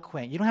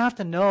eloquent. You don't have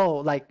to know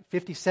like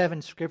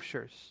 57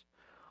 scriptures.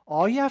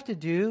 All you have to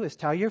do is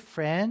tell your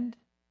friend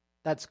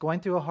that's going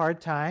through a hard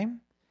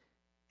time,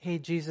 hey,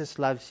 Jesus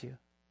loves you.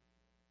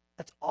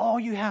 That's all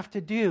you have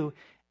to do.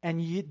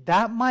 And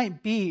that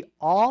might be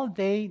all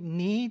they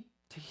need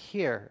to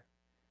hear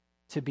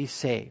to be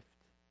saved.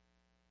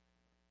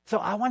 So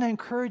I want to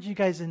encourage you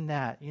guys in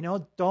that.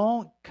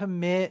 Don't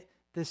commit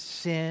the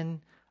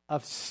sin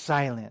of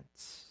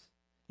silence.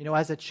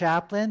 As a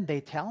chaplain,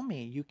 they tell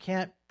me you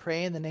can't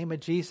pray in the name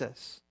of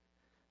Jesus.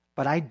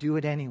 But I do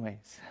it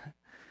anyways.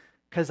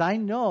 Because I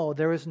know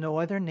there is no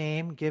other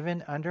name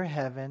given under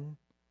heaven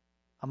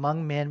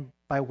among men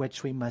by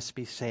which we must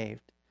be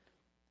saved.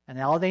 And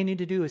all they need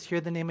to do is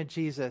hear the name of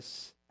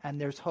Jesus,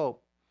 and there's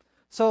hope.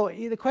 So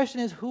the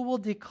question is, who will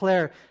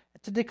declare?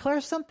 To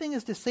declare something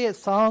is to say it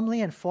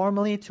solemnly and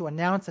formally, to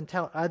announce and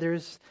tell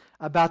others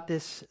about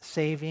this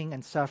saving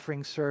and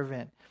suffering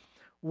servant.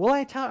 Will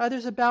I tell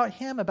others about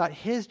him, about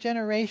his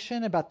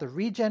generation, about the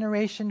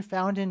regeneration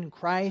found in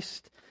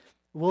Christ?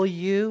 Will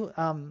you?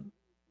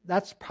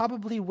 That's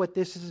probably what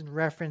this is in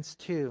reference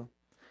to.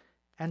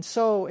 And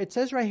so it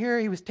says right here,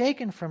 he was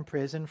taken from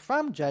prison,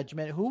 from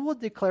judgment. Who will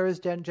declare his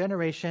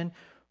generation?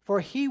 For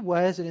he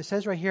was, and it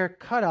says right here,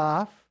 cut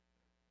off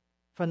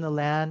from the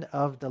land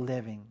of the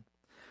living.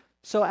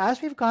 So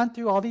as we've gone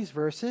through all these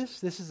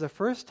verses, this is the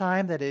first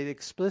time that it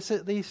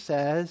explicitly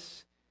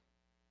says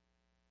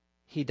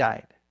he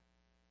died.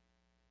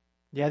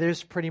 The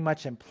others pretty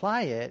much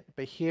imply it,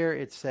 but here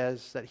it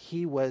says that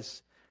he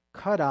was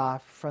cut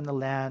off from the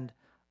land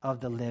of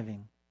the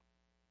living.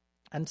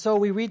 And so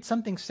we read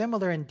something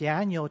similar in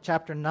Daniel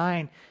chapter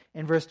 9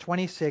 in verse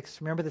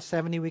 26. Remember the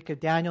 70 week of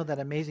Daniel, that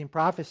amazing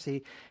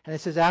prophecy. And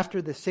it says,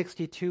 after the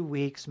 62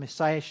 weeks,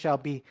 Messiah shall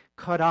be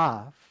cut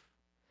off.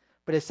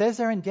 But it says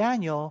there in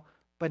Daniel,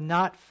 but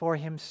not for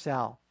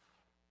himself.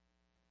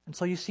 And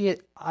so you see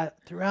it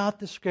throughout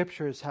the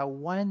scriptures, how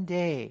one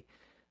day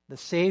the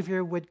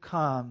Savior would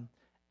come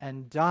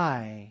and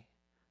die,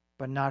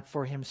 but not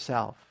for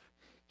himself.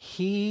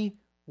 He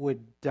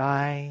would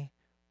die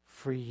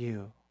for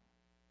you.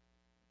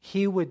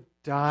 He would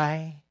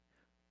die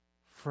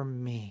for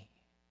me.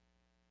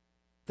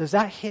 Does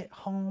that hit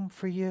home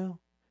for you?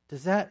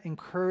 Does that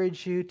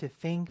encourage you to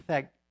think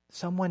that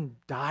someone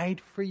died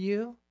for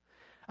you?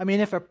 I mean,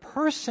 if a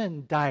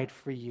person died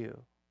for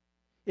you,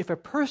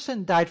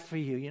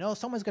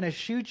 someone's going to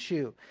shoot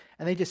you,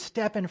 and they just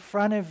step in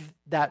front of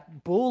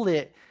that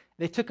bullet.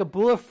 They took a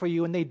bullet for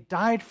you, and they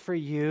died for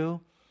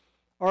you,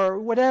 or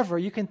whatever.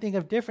 You can think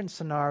of different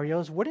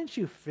scenarios. Wouldn't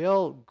you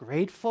feel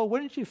grateful?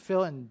 Wouldn't you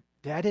feel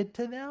indebted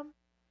to them?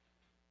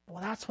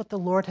 Well, that's what the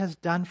Lord has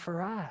done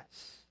for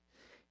us.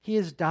 He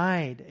has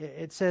died.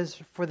 It says,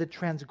 for the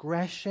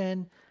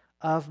transgression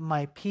of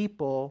my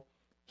people,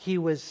 he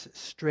was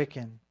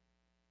stricken.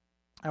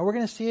 And we're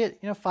going to see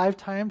it, 5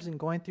 times in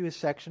going through his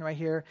section right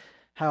here,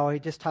 how he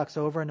just talks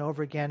over and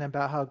over again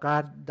about how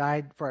God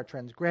died for our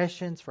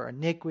transgressions, for our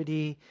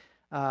iniquity,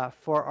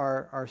 for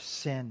our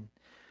sin.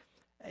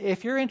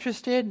 If you're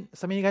interested,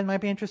 some of you guys might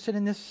be interested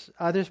in this,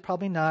 others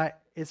probably not.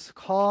 It's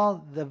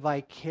called the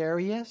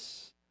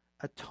vicarious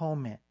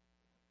atonement.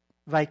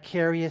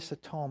 Vicarious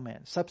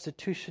atonement,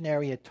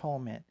 substitutionary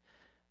atonement.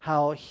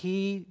 How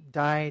he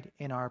died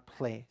in our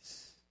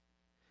place.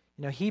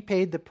 He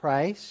paid the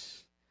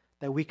price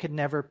that we could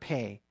never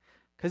pay.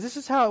 Because this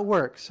is how it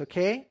works,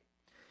 okay?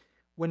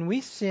 When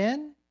we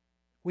sin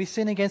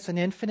against an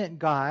infinite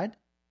God,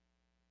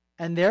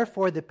 and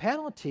therefore the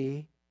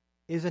penalty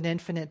is an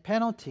infinite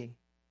penalty.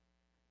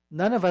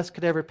 None of us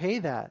could ever pay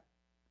that.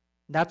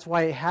 That's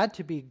why it had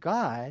to be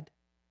God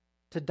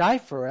to die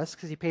for us,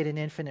 because he paid an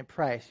infinite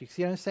price. You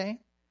see what I'm saying?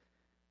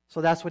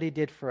 So that's what he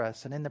did for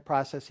us, and in the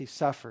process he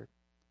suffered.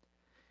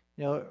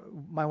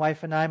 My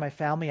wife and I, my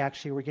family,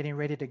 actually, we're getting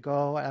ready to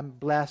go. I'm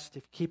blessed.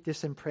 If keep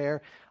this in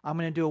prayer. I'm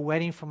going to do a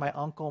wedding for my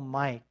Uncle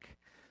Mike.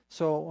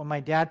 So when my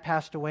dad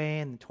passed away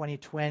in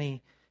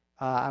 2020,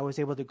 I was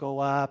able to go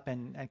up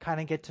and kind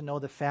of get to know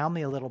the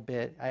family a little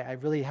bit. I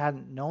really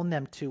hadn't known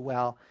them too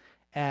well.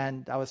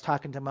 And I was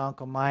talking to my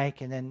Uncle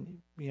Mike, and then,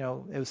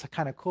 it was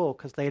kind of cool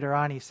because later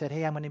on he said,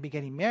 hey, I'm going to be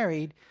getting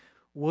married.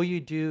 Will you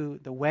do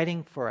the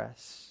wedding for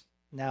us?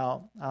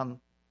 Now,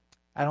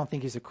 I don't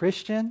think he's a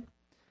Christian.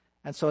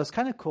 And so it's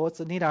kind of cool. It's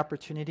a neat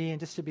opportunity, and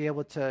just to be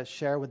able to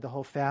share with the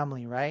whole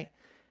family, right?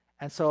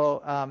 And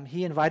so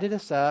he invited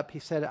us up. He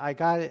said, I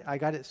got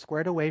it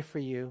squared away for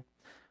you.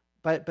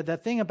 But the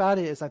thing about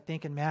it is I'm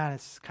thinking, man,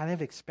 it's kind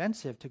of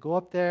expensive to go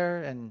up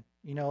there and,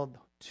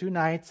 2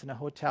 nights in a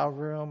hotel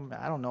room.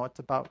 I don't know. It's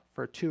about,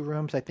 for 2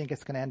 rooms, I think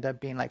it's going to end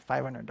up being like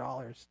 $500.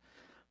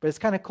 But it's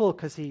kind of cool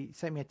because he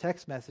sent me a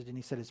text message and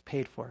he said it's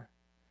paid for.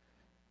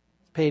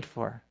 It's paid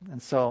for.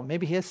 And so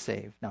maybe he is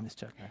saved. No, I'm just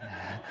joking.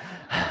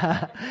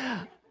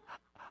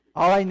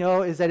 All I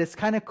know is that it's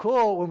kind of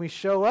cool when we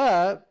show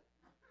up.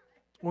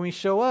 When we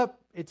show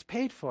up, it's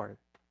paid for.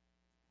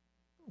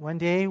 One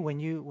day when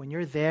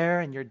you're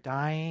there and you're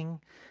dying,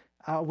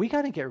 we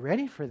got to get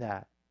ready for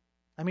that.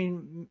 I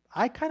mean,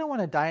 I kind of want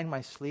to die in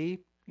my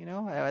sleep,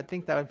 I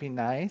think that would be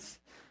nice.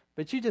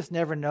 But you just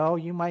never know.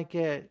 You might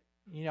get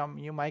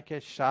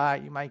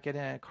shot, you might get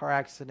in a car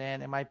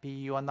accident, it might be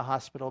you on the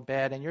hospital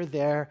bed, and you're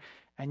there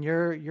and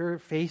you're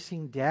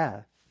facing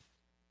death.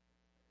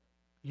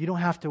 You don't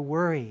have to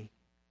worry,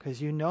 because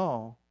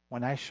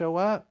when I show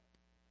up,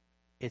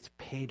 it's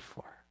paid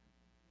for.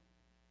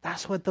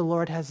 That's what the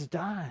Lord has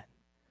done.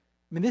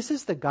 I mean, this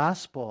is the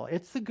gospel.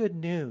 It's the good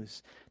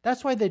news.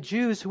 That's why the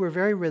Jews, who were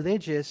very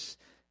religious,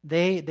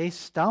 they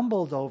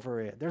stumbled over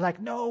it. They're like,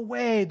 no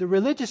way. The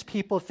religious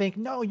people think,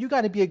 no, you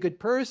got to be a good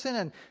person,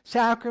 and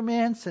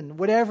sacraments and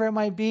whatever it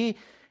might be.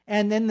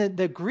 And then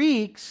the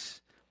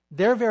Greeks,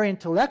 they're very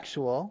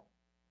intellectual.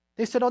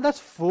 They said, oh, that's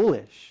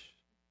foolish.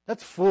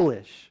 That's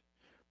foolish.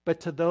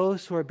 But to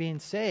those who are being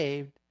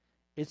saved,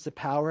 it's the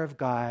power of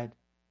God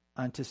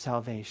unto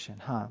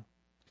salvation, huh?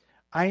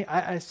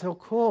 It's so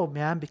cool,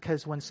 man,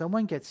 because when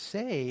someone gets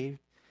saved,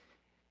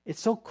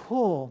 it's so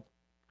cool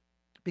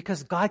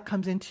because God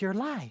comes into your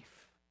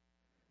life.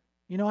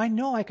 I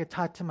know I could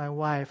talk to my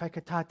wife. I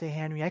could talk to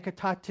Henry. I could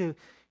talk to,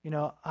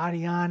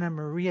 Ariana,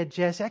 Maria,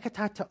 Jesse. I could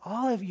talk to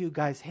all of you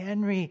guys,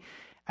 Henry,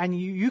 and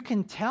you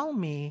can tell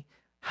me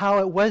how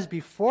it was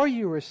before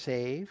you were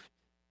saved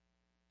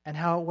and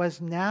how it was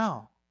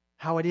now,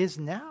 how it is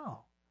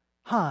now.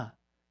 Huh?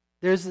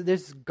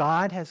 There's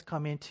God has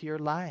come into your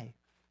life.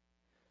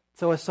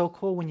 So it's so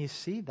cool when you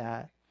see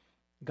that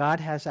God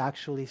has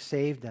actually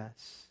saved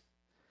us.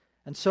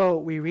 And so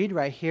we read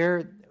right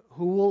here,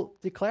 who will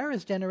declare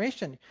his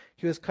generation?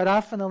 He was cut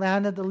off from the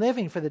land of the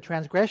living. For the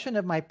transgression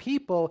of my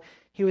people,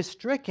 he was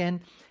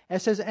stricken.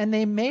 It says, and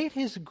they made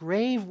his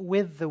grave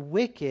with the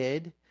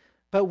wicked,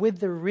 but with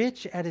the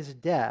rich at his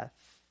death,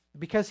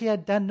 because he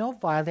had done no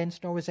violence,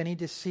 nor was any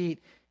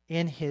deceit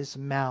in his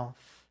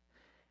mouth.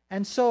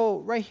 And so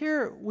right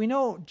here, we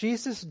know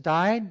Jesus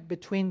died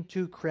between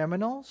two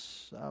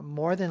criminals.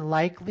 More than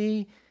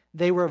likely,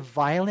 they were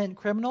violent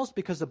criminals,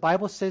 because the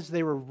Bible says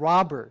they were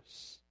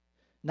robbers.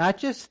 Not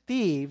just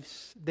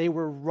thieves, they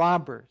were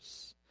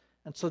robbers.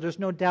 And so there's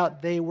no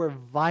doubt they were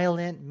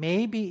violent,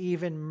 maybe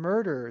even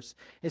murderers.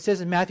 It says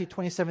in Matthew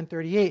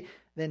 27:38,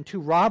 then two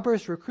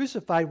robbers were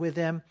crucified with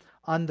him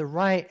on the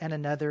right and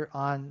another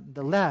on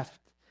the left.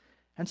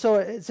 And so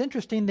it's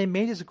interesting, they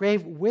made his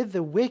grave with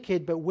the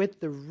wicked, but with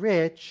the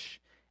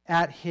rich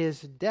at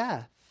his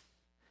death.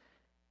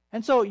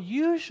 And so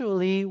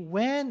usually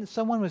when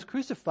someone was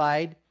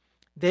crucified,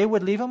 they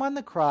would leave him on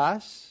the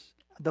cross,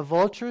 the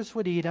vultures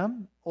would eat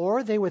him,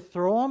 or they would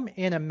throw him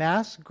in a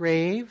mass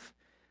grave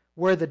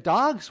where the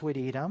dogs would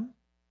eat him.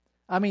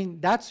 I mean,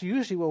 that's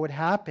usually what would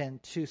happen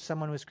to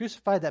someone who was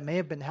crucified. That may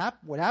have been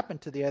what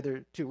happened to the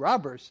other two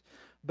robbers.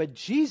 But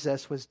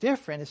Jesus was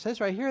different. It says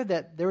right here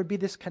that there would be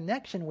this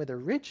connection with a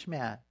rich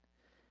man.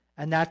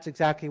 And that's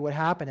exactly what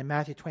happened. In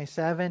Matthew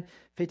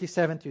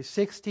 27:57 through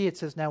 60, it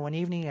says, now when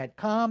evening had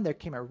come, there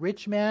came a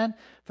rich man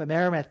from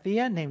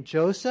Arimathea named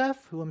Joseph,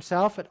 who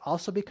himself had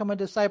also become a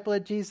disciple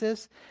of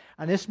Jesus.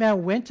 And this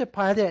man went to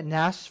Pilate and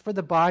asked for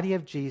the body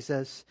of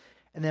Jesus.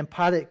 And then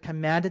Pilate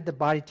commanded the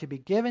body to be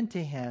given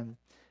to him.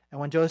 And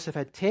when Joseph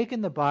had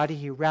taken the body,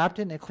 he wrapped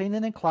it in a clean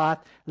linen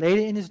cloth, laid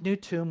it in his new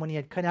tomb when he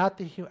had cut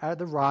out of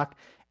the rock,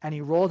 and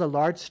he rolled a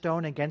large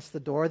stone against the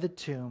door of the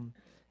tomb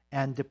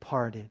and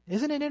departed.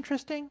 Isn't it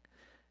interesting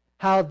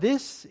how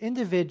this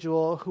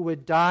individual who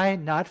would die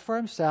not for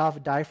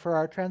himself, die for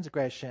our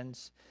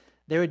transgressions,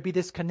 there would be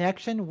this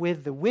connection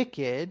with the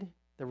wicked,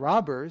 the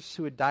robbers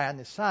who would die on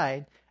the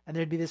side, and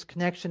there'd be this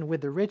connection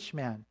with the rich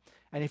man.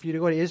 And if you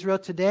go to Israel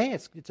today,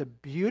 it's a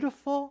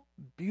beautiful,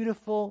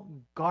 beautiful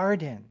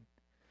garden.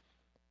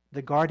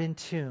 The garden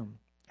tomb.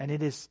 And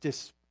it is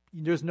just,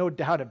 there's no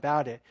doubt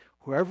about it.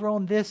 Whoever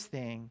owned this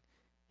thing,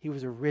 he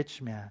was a rich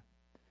man.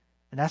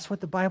 And that's what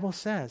the Bible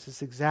says.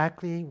 It's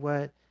exactly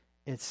what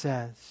it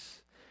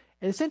says.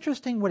 And it's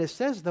interesting what it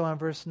says, though, in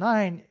verse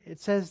 9. It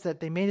says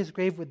that they made his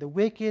grave with the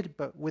wicked,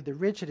 but with the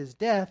rich at his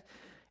death.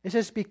 It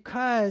says,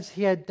 because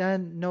he had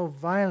done no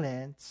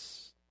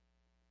violence,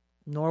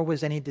 nor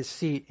was any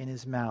deceit in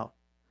his mouth.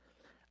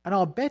 And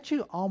I'll bet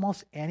you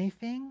almost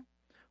anything,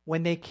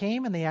 when they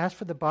came and they asked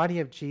for the body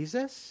of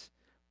Jesus,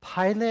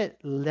 Pilate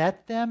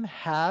let them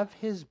have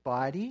his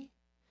body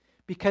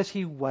because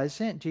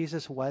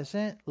Jesus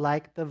wasn't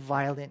like the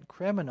violent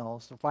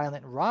criminals, the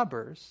violent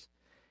robbers.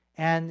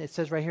 And it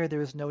says right here, there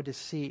was no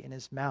deceit in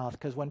his mouth.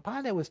 Because when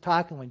Pilate was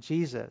talking with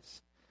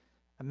Jesus,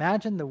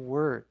 imagine the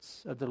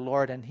words of the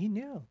Lord, and he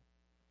knew.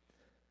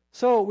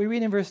 So we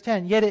read in verse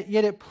 10, yet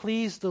it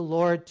pleased the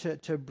Lord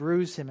to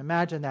bruise him.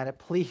 Imagine that. It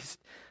pleased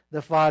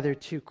the Father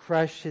to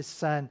crush his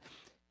Son.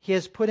 He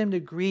has put him to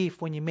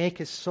grief when you make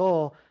his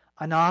soul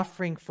an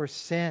offering for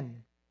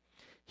sin.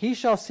 He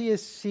shall see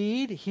his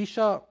seed, he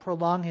shall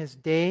prolong his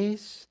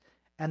days,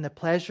 and the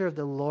pleasure of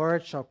the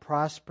Lord shall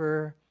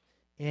prosper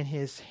in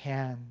his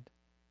hand.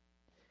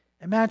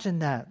 Imagine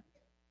that.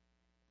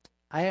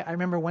 I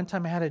remember one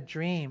time I had a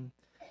dream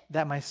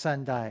that my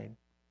son died.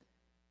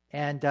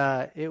 And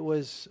it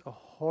was a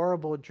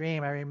horrible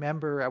dream. I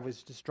remember I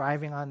was just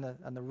driving on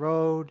the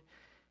road,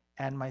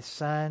 and my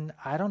son,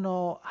 I don't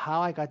know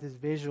how I got this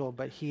visual,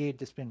 but he had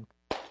just been,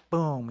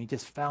 boom, he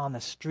just fell on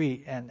the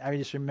street. And I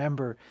just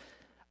remember,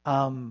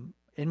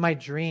 in my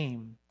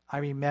dream, I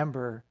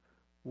remember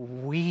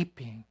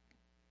weeping.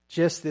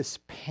 Just this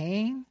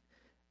pain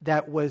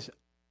that was,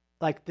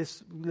 like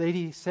this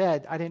lady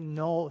said, I didn't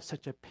know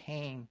such a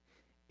pain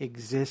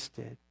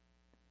existed.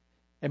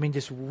 I mean,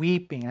 just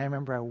weeping. I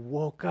remember I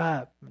woke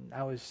up, and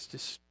I was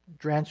just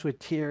drenched with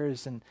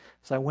tears. And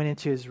so I went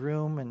into his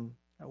room, and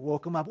I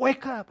woke him up.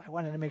 Wake up! I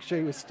wanted to make sure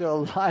he was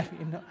still alive,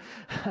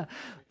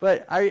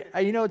 But I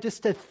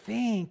just to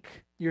think,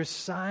 your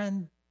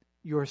son,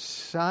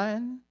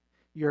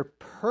 your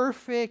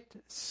perfect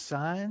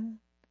son,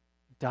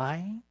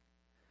 dying.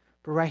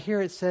 But right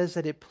here it says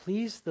that it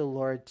pleased the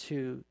Lord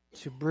to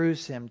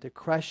bruise him, to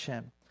crush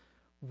him.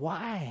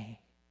 Why?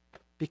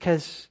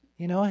 Because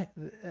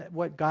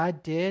what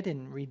God did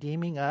in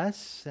redeeming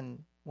us,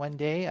 and one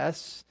day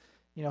us,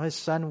 his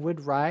son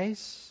would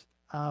rise.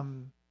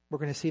 We're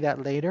going to see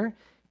that later.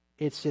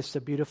 It's just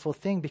a beautiful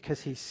thing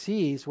because he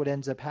sees what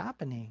ends up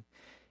happening.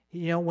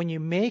 When you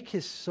make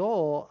his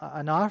soul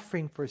an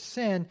offering for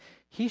sin,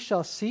 he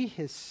shall see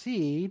his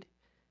seed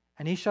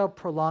and he shall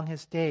prolong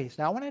his days.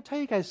 Now, I want to tell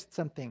you guys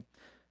something.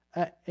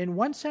 In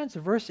one sense,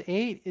 verse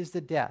 8 is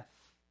the death.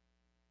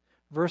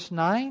 Verse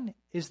 9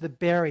 is the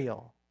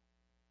burial.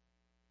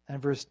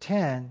 And verse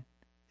 10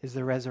 is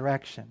the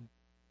resurrection.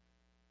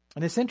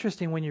 And it's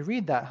interesting when you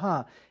read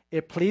that,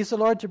 It pleased the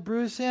Lord to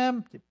bruise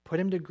him, to put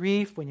him to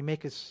grief when you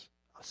make his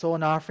soul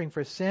an offering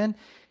for sin.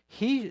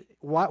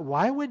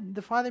 Why would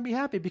the Father be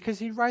happy? Because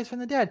he rise from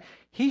the dead.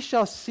 He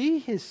shall see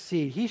his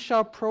seed. He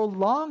shall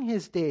prolong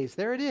his days.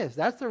 There it is.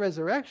 That's the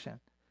resurrection.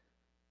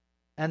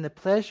 And the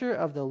pleasure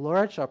of the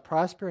Lord shall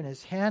prosper in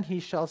his hand. He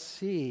shall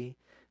see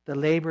the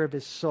labor of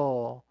his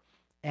soul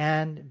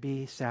and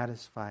be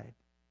satisfied.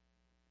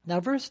 Now,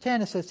 verse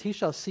 10, it says, he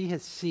shall see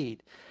his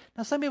seed.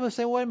 Now, some people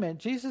say, wait a minute,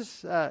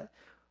 Jesus,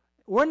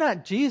 we're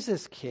not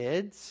Jesus'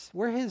 kids.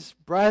 We're his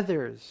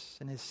brothers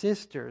and his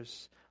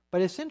sisters.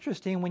 But it's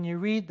interesting when you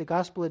read the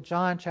Gospel of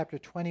John, chapter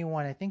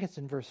 21, I think it's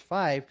in verse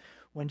 5,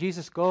 when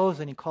Jesus goes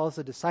and he calls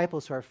the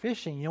disciples who are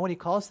fishing, you know what he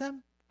calls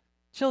them?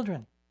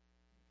 Children.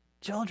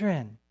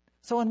 Children.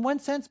 So in one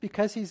sense,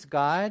 because he's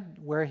God,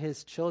 we're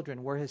his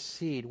children, we're his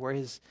seed, we're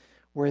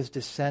his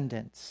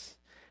descendants.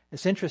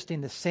 It's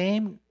interesting, the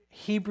same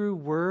Hebrew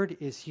word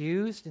is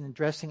used in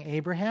addressing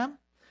Abraham.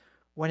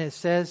 When it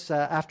says,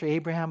 after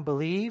Abraham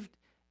believed,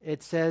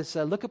 it says,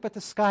 look up at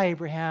the sky,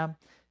 Abraham,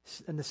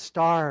 and the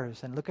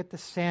stars, and look at the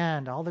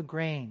sand, all the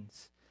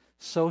grains.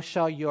 So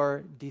shall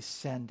your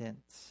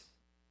descendants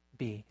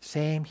be.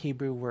 Same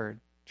Hebrew word,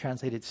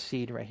 translated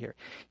seed right here.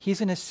 He's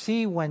going to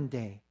see one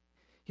day.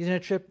 He's going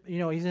to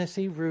he's going to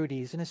see Rudy.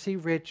 He's going to see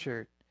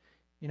Richard.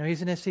 He's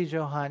going to see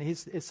Johan.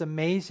 It's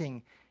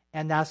amazing.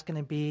 And that's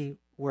going to be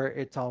where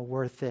it's all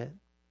worth it.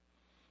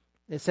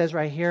 It says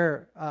right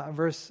here,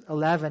 verse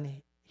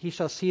 11, he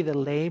shall see the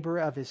labor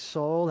of his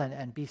soul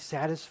and be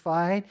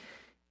satisfied.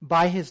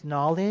 By his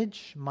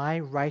knowledge, my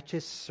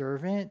righteous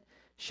servant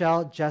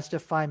shall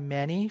justify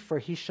many, for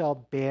he shall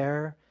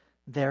bear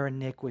their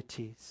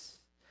iniquities.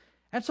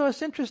 And so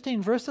it's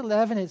interesting. Verse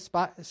 11, it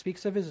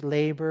speaks of his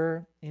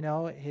labor.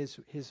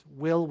 His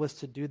will was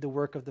to do the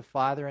work of the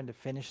Father and to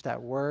finish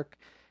that work.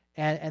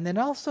 And then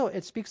also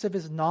it speaks of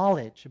his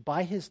knowledge,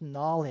 by his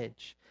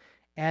knowledge.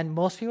 And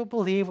most people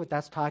believe what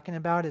that's talking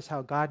about is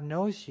how God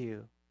knows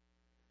you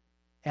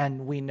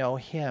and we know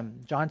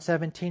him. John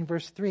 17,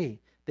 verse 3,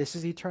 this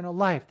is eternal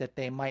life, that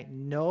they might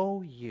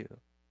know you.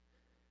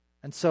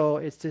 And so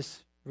it's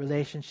this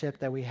relationship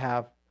that we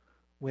have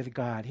with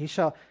God. He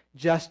shall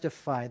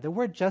justify. The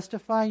word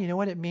justify, you know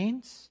what it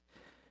means?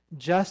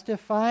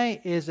 Justify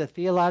is a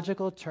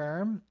theological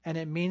term, and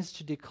it means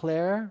to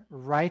declare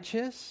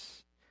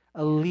righteous,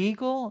 a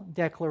legal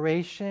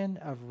declaration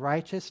of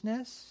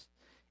righteousness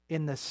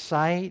in the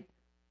sight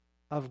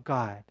of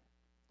God.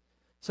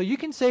 So you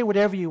can say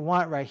whatever you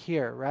want right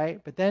here,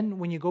 right? But then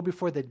when you go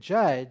before the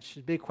judge,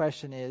 the big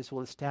question is,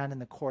 will it stand in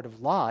the court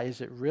of law?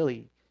 Is it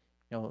really,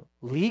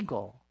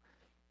 legal?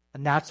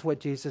 And that's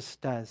what Jesus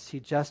does. He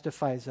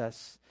justifies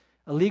us.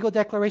 A legal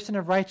declaration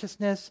of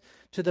righteousness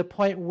to the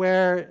point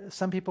where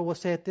some people will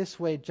say it this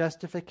way: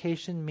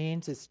 justification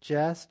means it's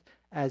just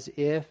as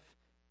if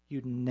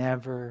you'd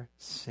never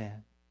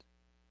sinned.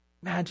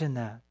 Imagine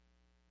that.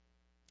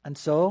 And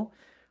so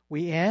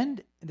we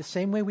end the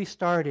same way we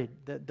started.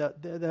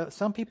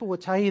 Some people will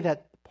tell you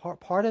that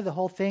part of the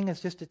whole thing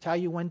is just to tell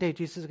you one day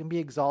Jesus is going to be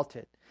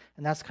exalted.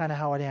 And that's kind of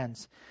how it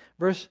ends.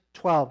 Verse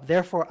 12,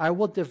 therefore I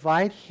will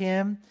divide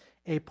him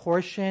a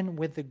portion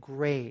with the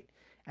great,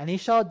 and he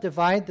shall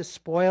divide the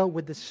spoil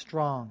with the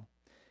strong,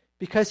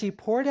 because he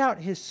poured out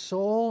his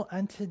soul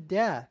unto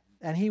death,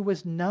 and he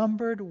was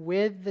numbered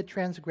with the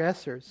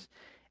transgressors,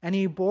 and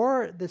he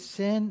bore the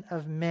sin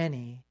of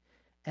many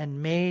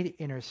and made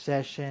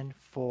intercession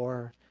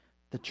for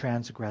the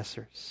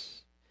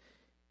transgressors.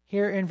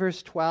 Here in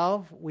verse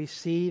 12, we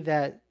see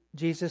that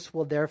Jesus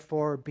will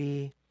therefore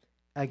be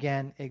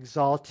again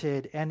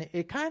exalted, and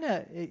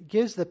it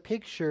gives the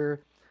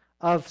picture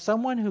of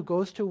someone who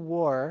goes to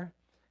war,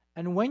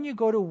 and when you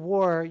go to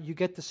war, you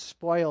get the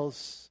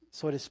spoils,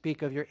 so to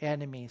speak, of your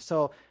enemy.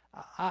 So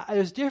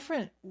there's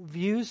different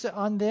views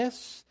on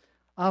this.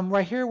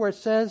 Right here where it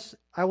says,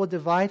 I will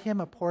divide him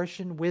a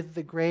portion with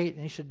the great,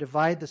 and he should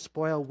divide the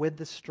spoil with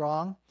the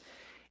strong.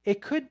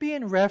 It could be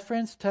in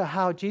reference to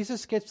how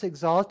Jesus gets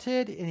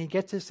exalted and he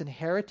gets his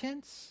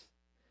inheritance.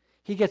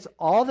 He gets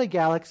all the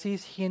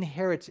galaxies, he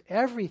inherits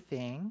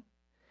everything,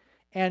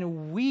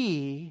 and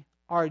we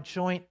are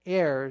joint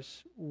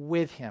heirs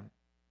with him.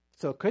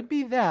 So it could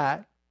be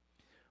that,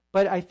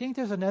 but I think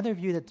there's another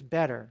view that's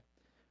better,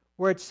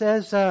 where it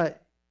says, I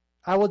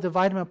will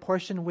divide him a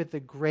portion with the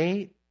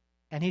great,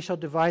 and he shall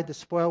divide the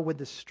spoil with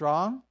the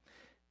strong.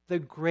 The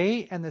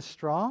great and the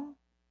strong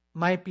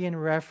might be in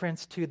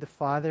reference to the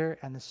Father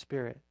and the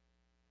Spirit.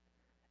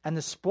 And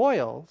the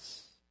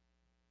spoils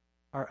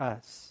are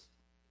us.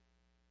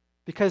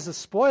 Because the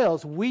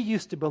spoils, we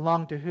used to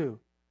belong to who?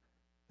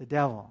 The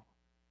devil.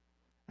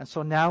 And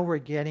so now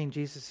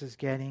Jesus is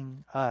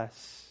getting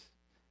us.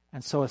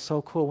 And so it's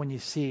so cool when you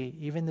see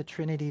even the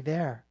Trinity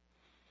there.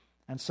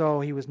 And so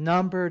he was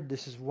numbered,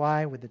 this is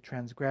why, with the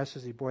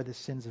transgressors. He bore the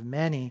sins of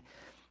many,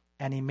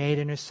 and he made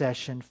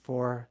intercession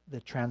for the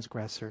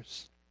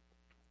transgressors.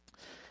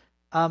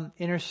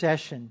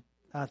 Intercession,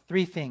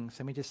 three things.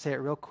 Let me just say it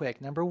real quick.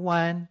 Number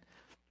one,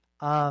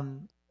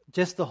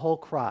 just the whole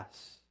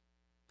cross.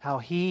 How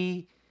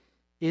he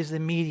is the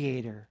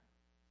mediator,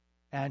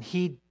 and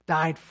he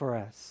died for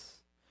us.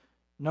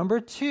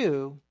 Number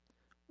two,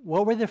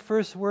 what were the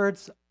first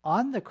words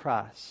on the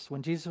cross,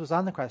 when Jesus was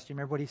on the cross, do you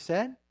remember what he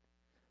said?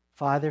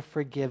 Father,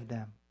 forgive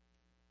them,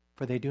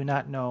 for they do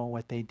not know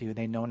what they do.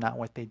 They know not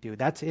what they do.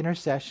 That's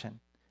intercession.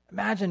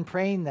 Imagine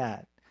praying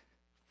that.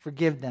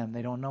 Forgive them.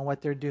 They don't know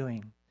what they're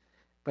doing.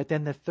 But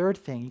then the third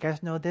thing, you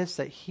guys know this,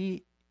 that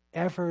he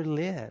ever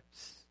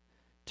lives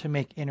to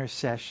make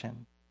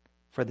intercession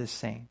for the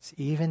saints.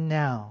 Even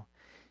now,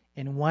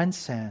 in one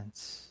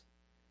sense,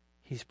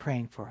 he's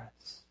praying for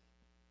us.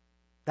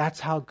 That's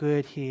how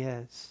good he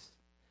is.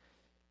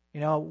 You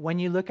know, when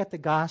you look at the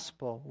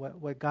gospel,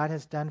 what God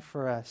has done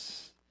for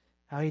us,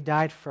 how he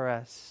died for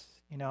us,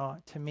 you know,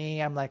 to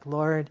me, I'm like,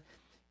 Lord,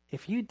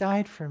 if you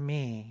died for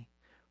me,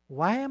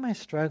 why am I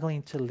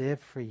struggling to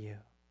live for you?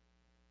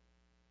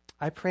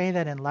 I pray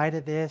that in light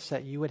of this,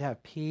 that you would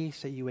have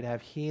peace, that you would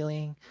have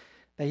healing,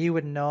 that you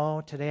would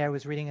know. Today I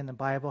was reading in the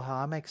Bible how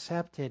I'm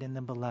accepted in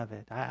the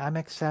beloved. I'm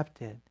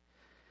accepted.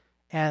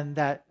 And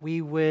that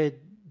we would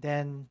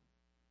then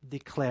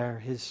declare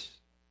his,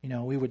 you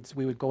know, we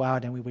would go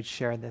out and we would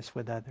share this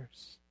with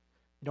others.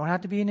 You don't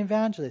have to be an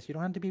evangelist. You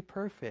don't have to be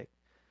perfect.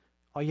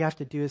 All you have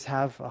to do is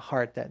have a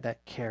heart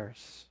that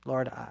cares.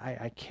 Lord,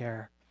 I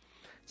care.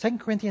 2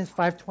 Corinthians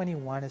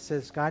 5:21, it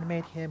says, God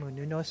made him who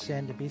knew no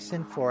sin to be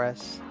sin for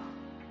us,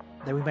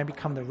 that we might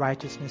become the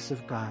righteousness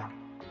of God.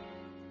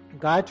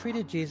 God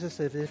treated Jesus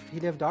as if he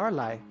lived our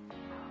life,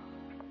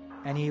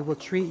 and he will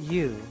treat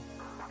you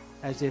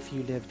as if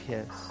you lived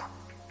his.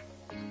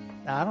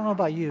 Now, I don't know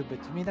about you,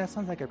 but to me that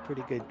sounds like a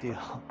pretty good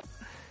deal.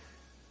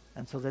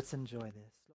 And so let's enjoy this.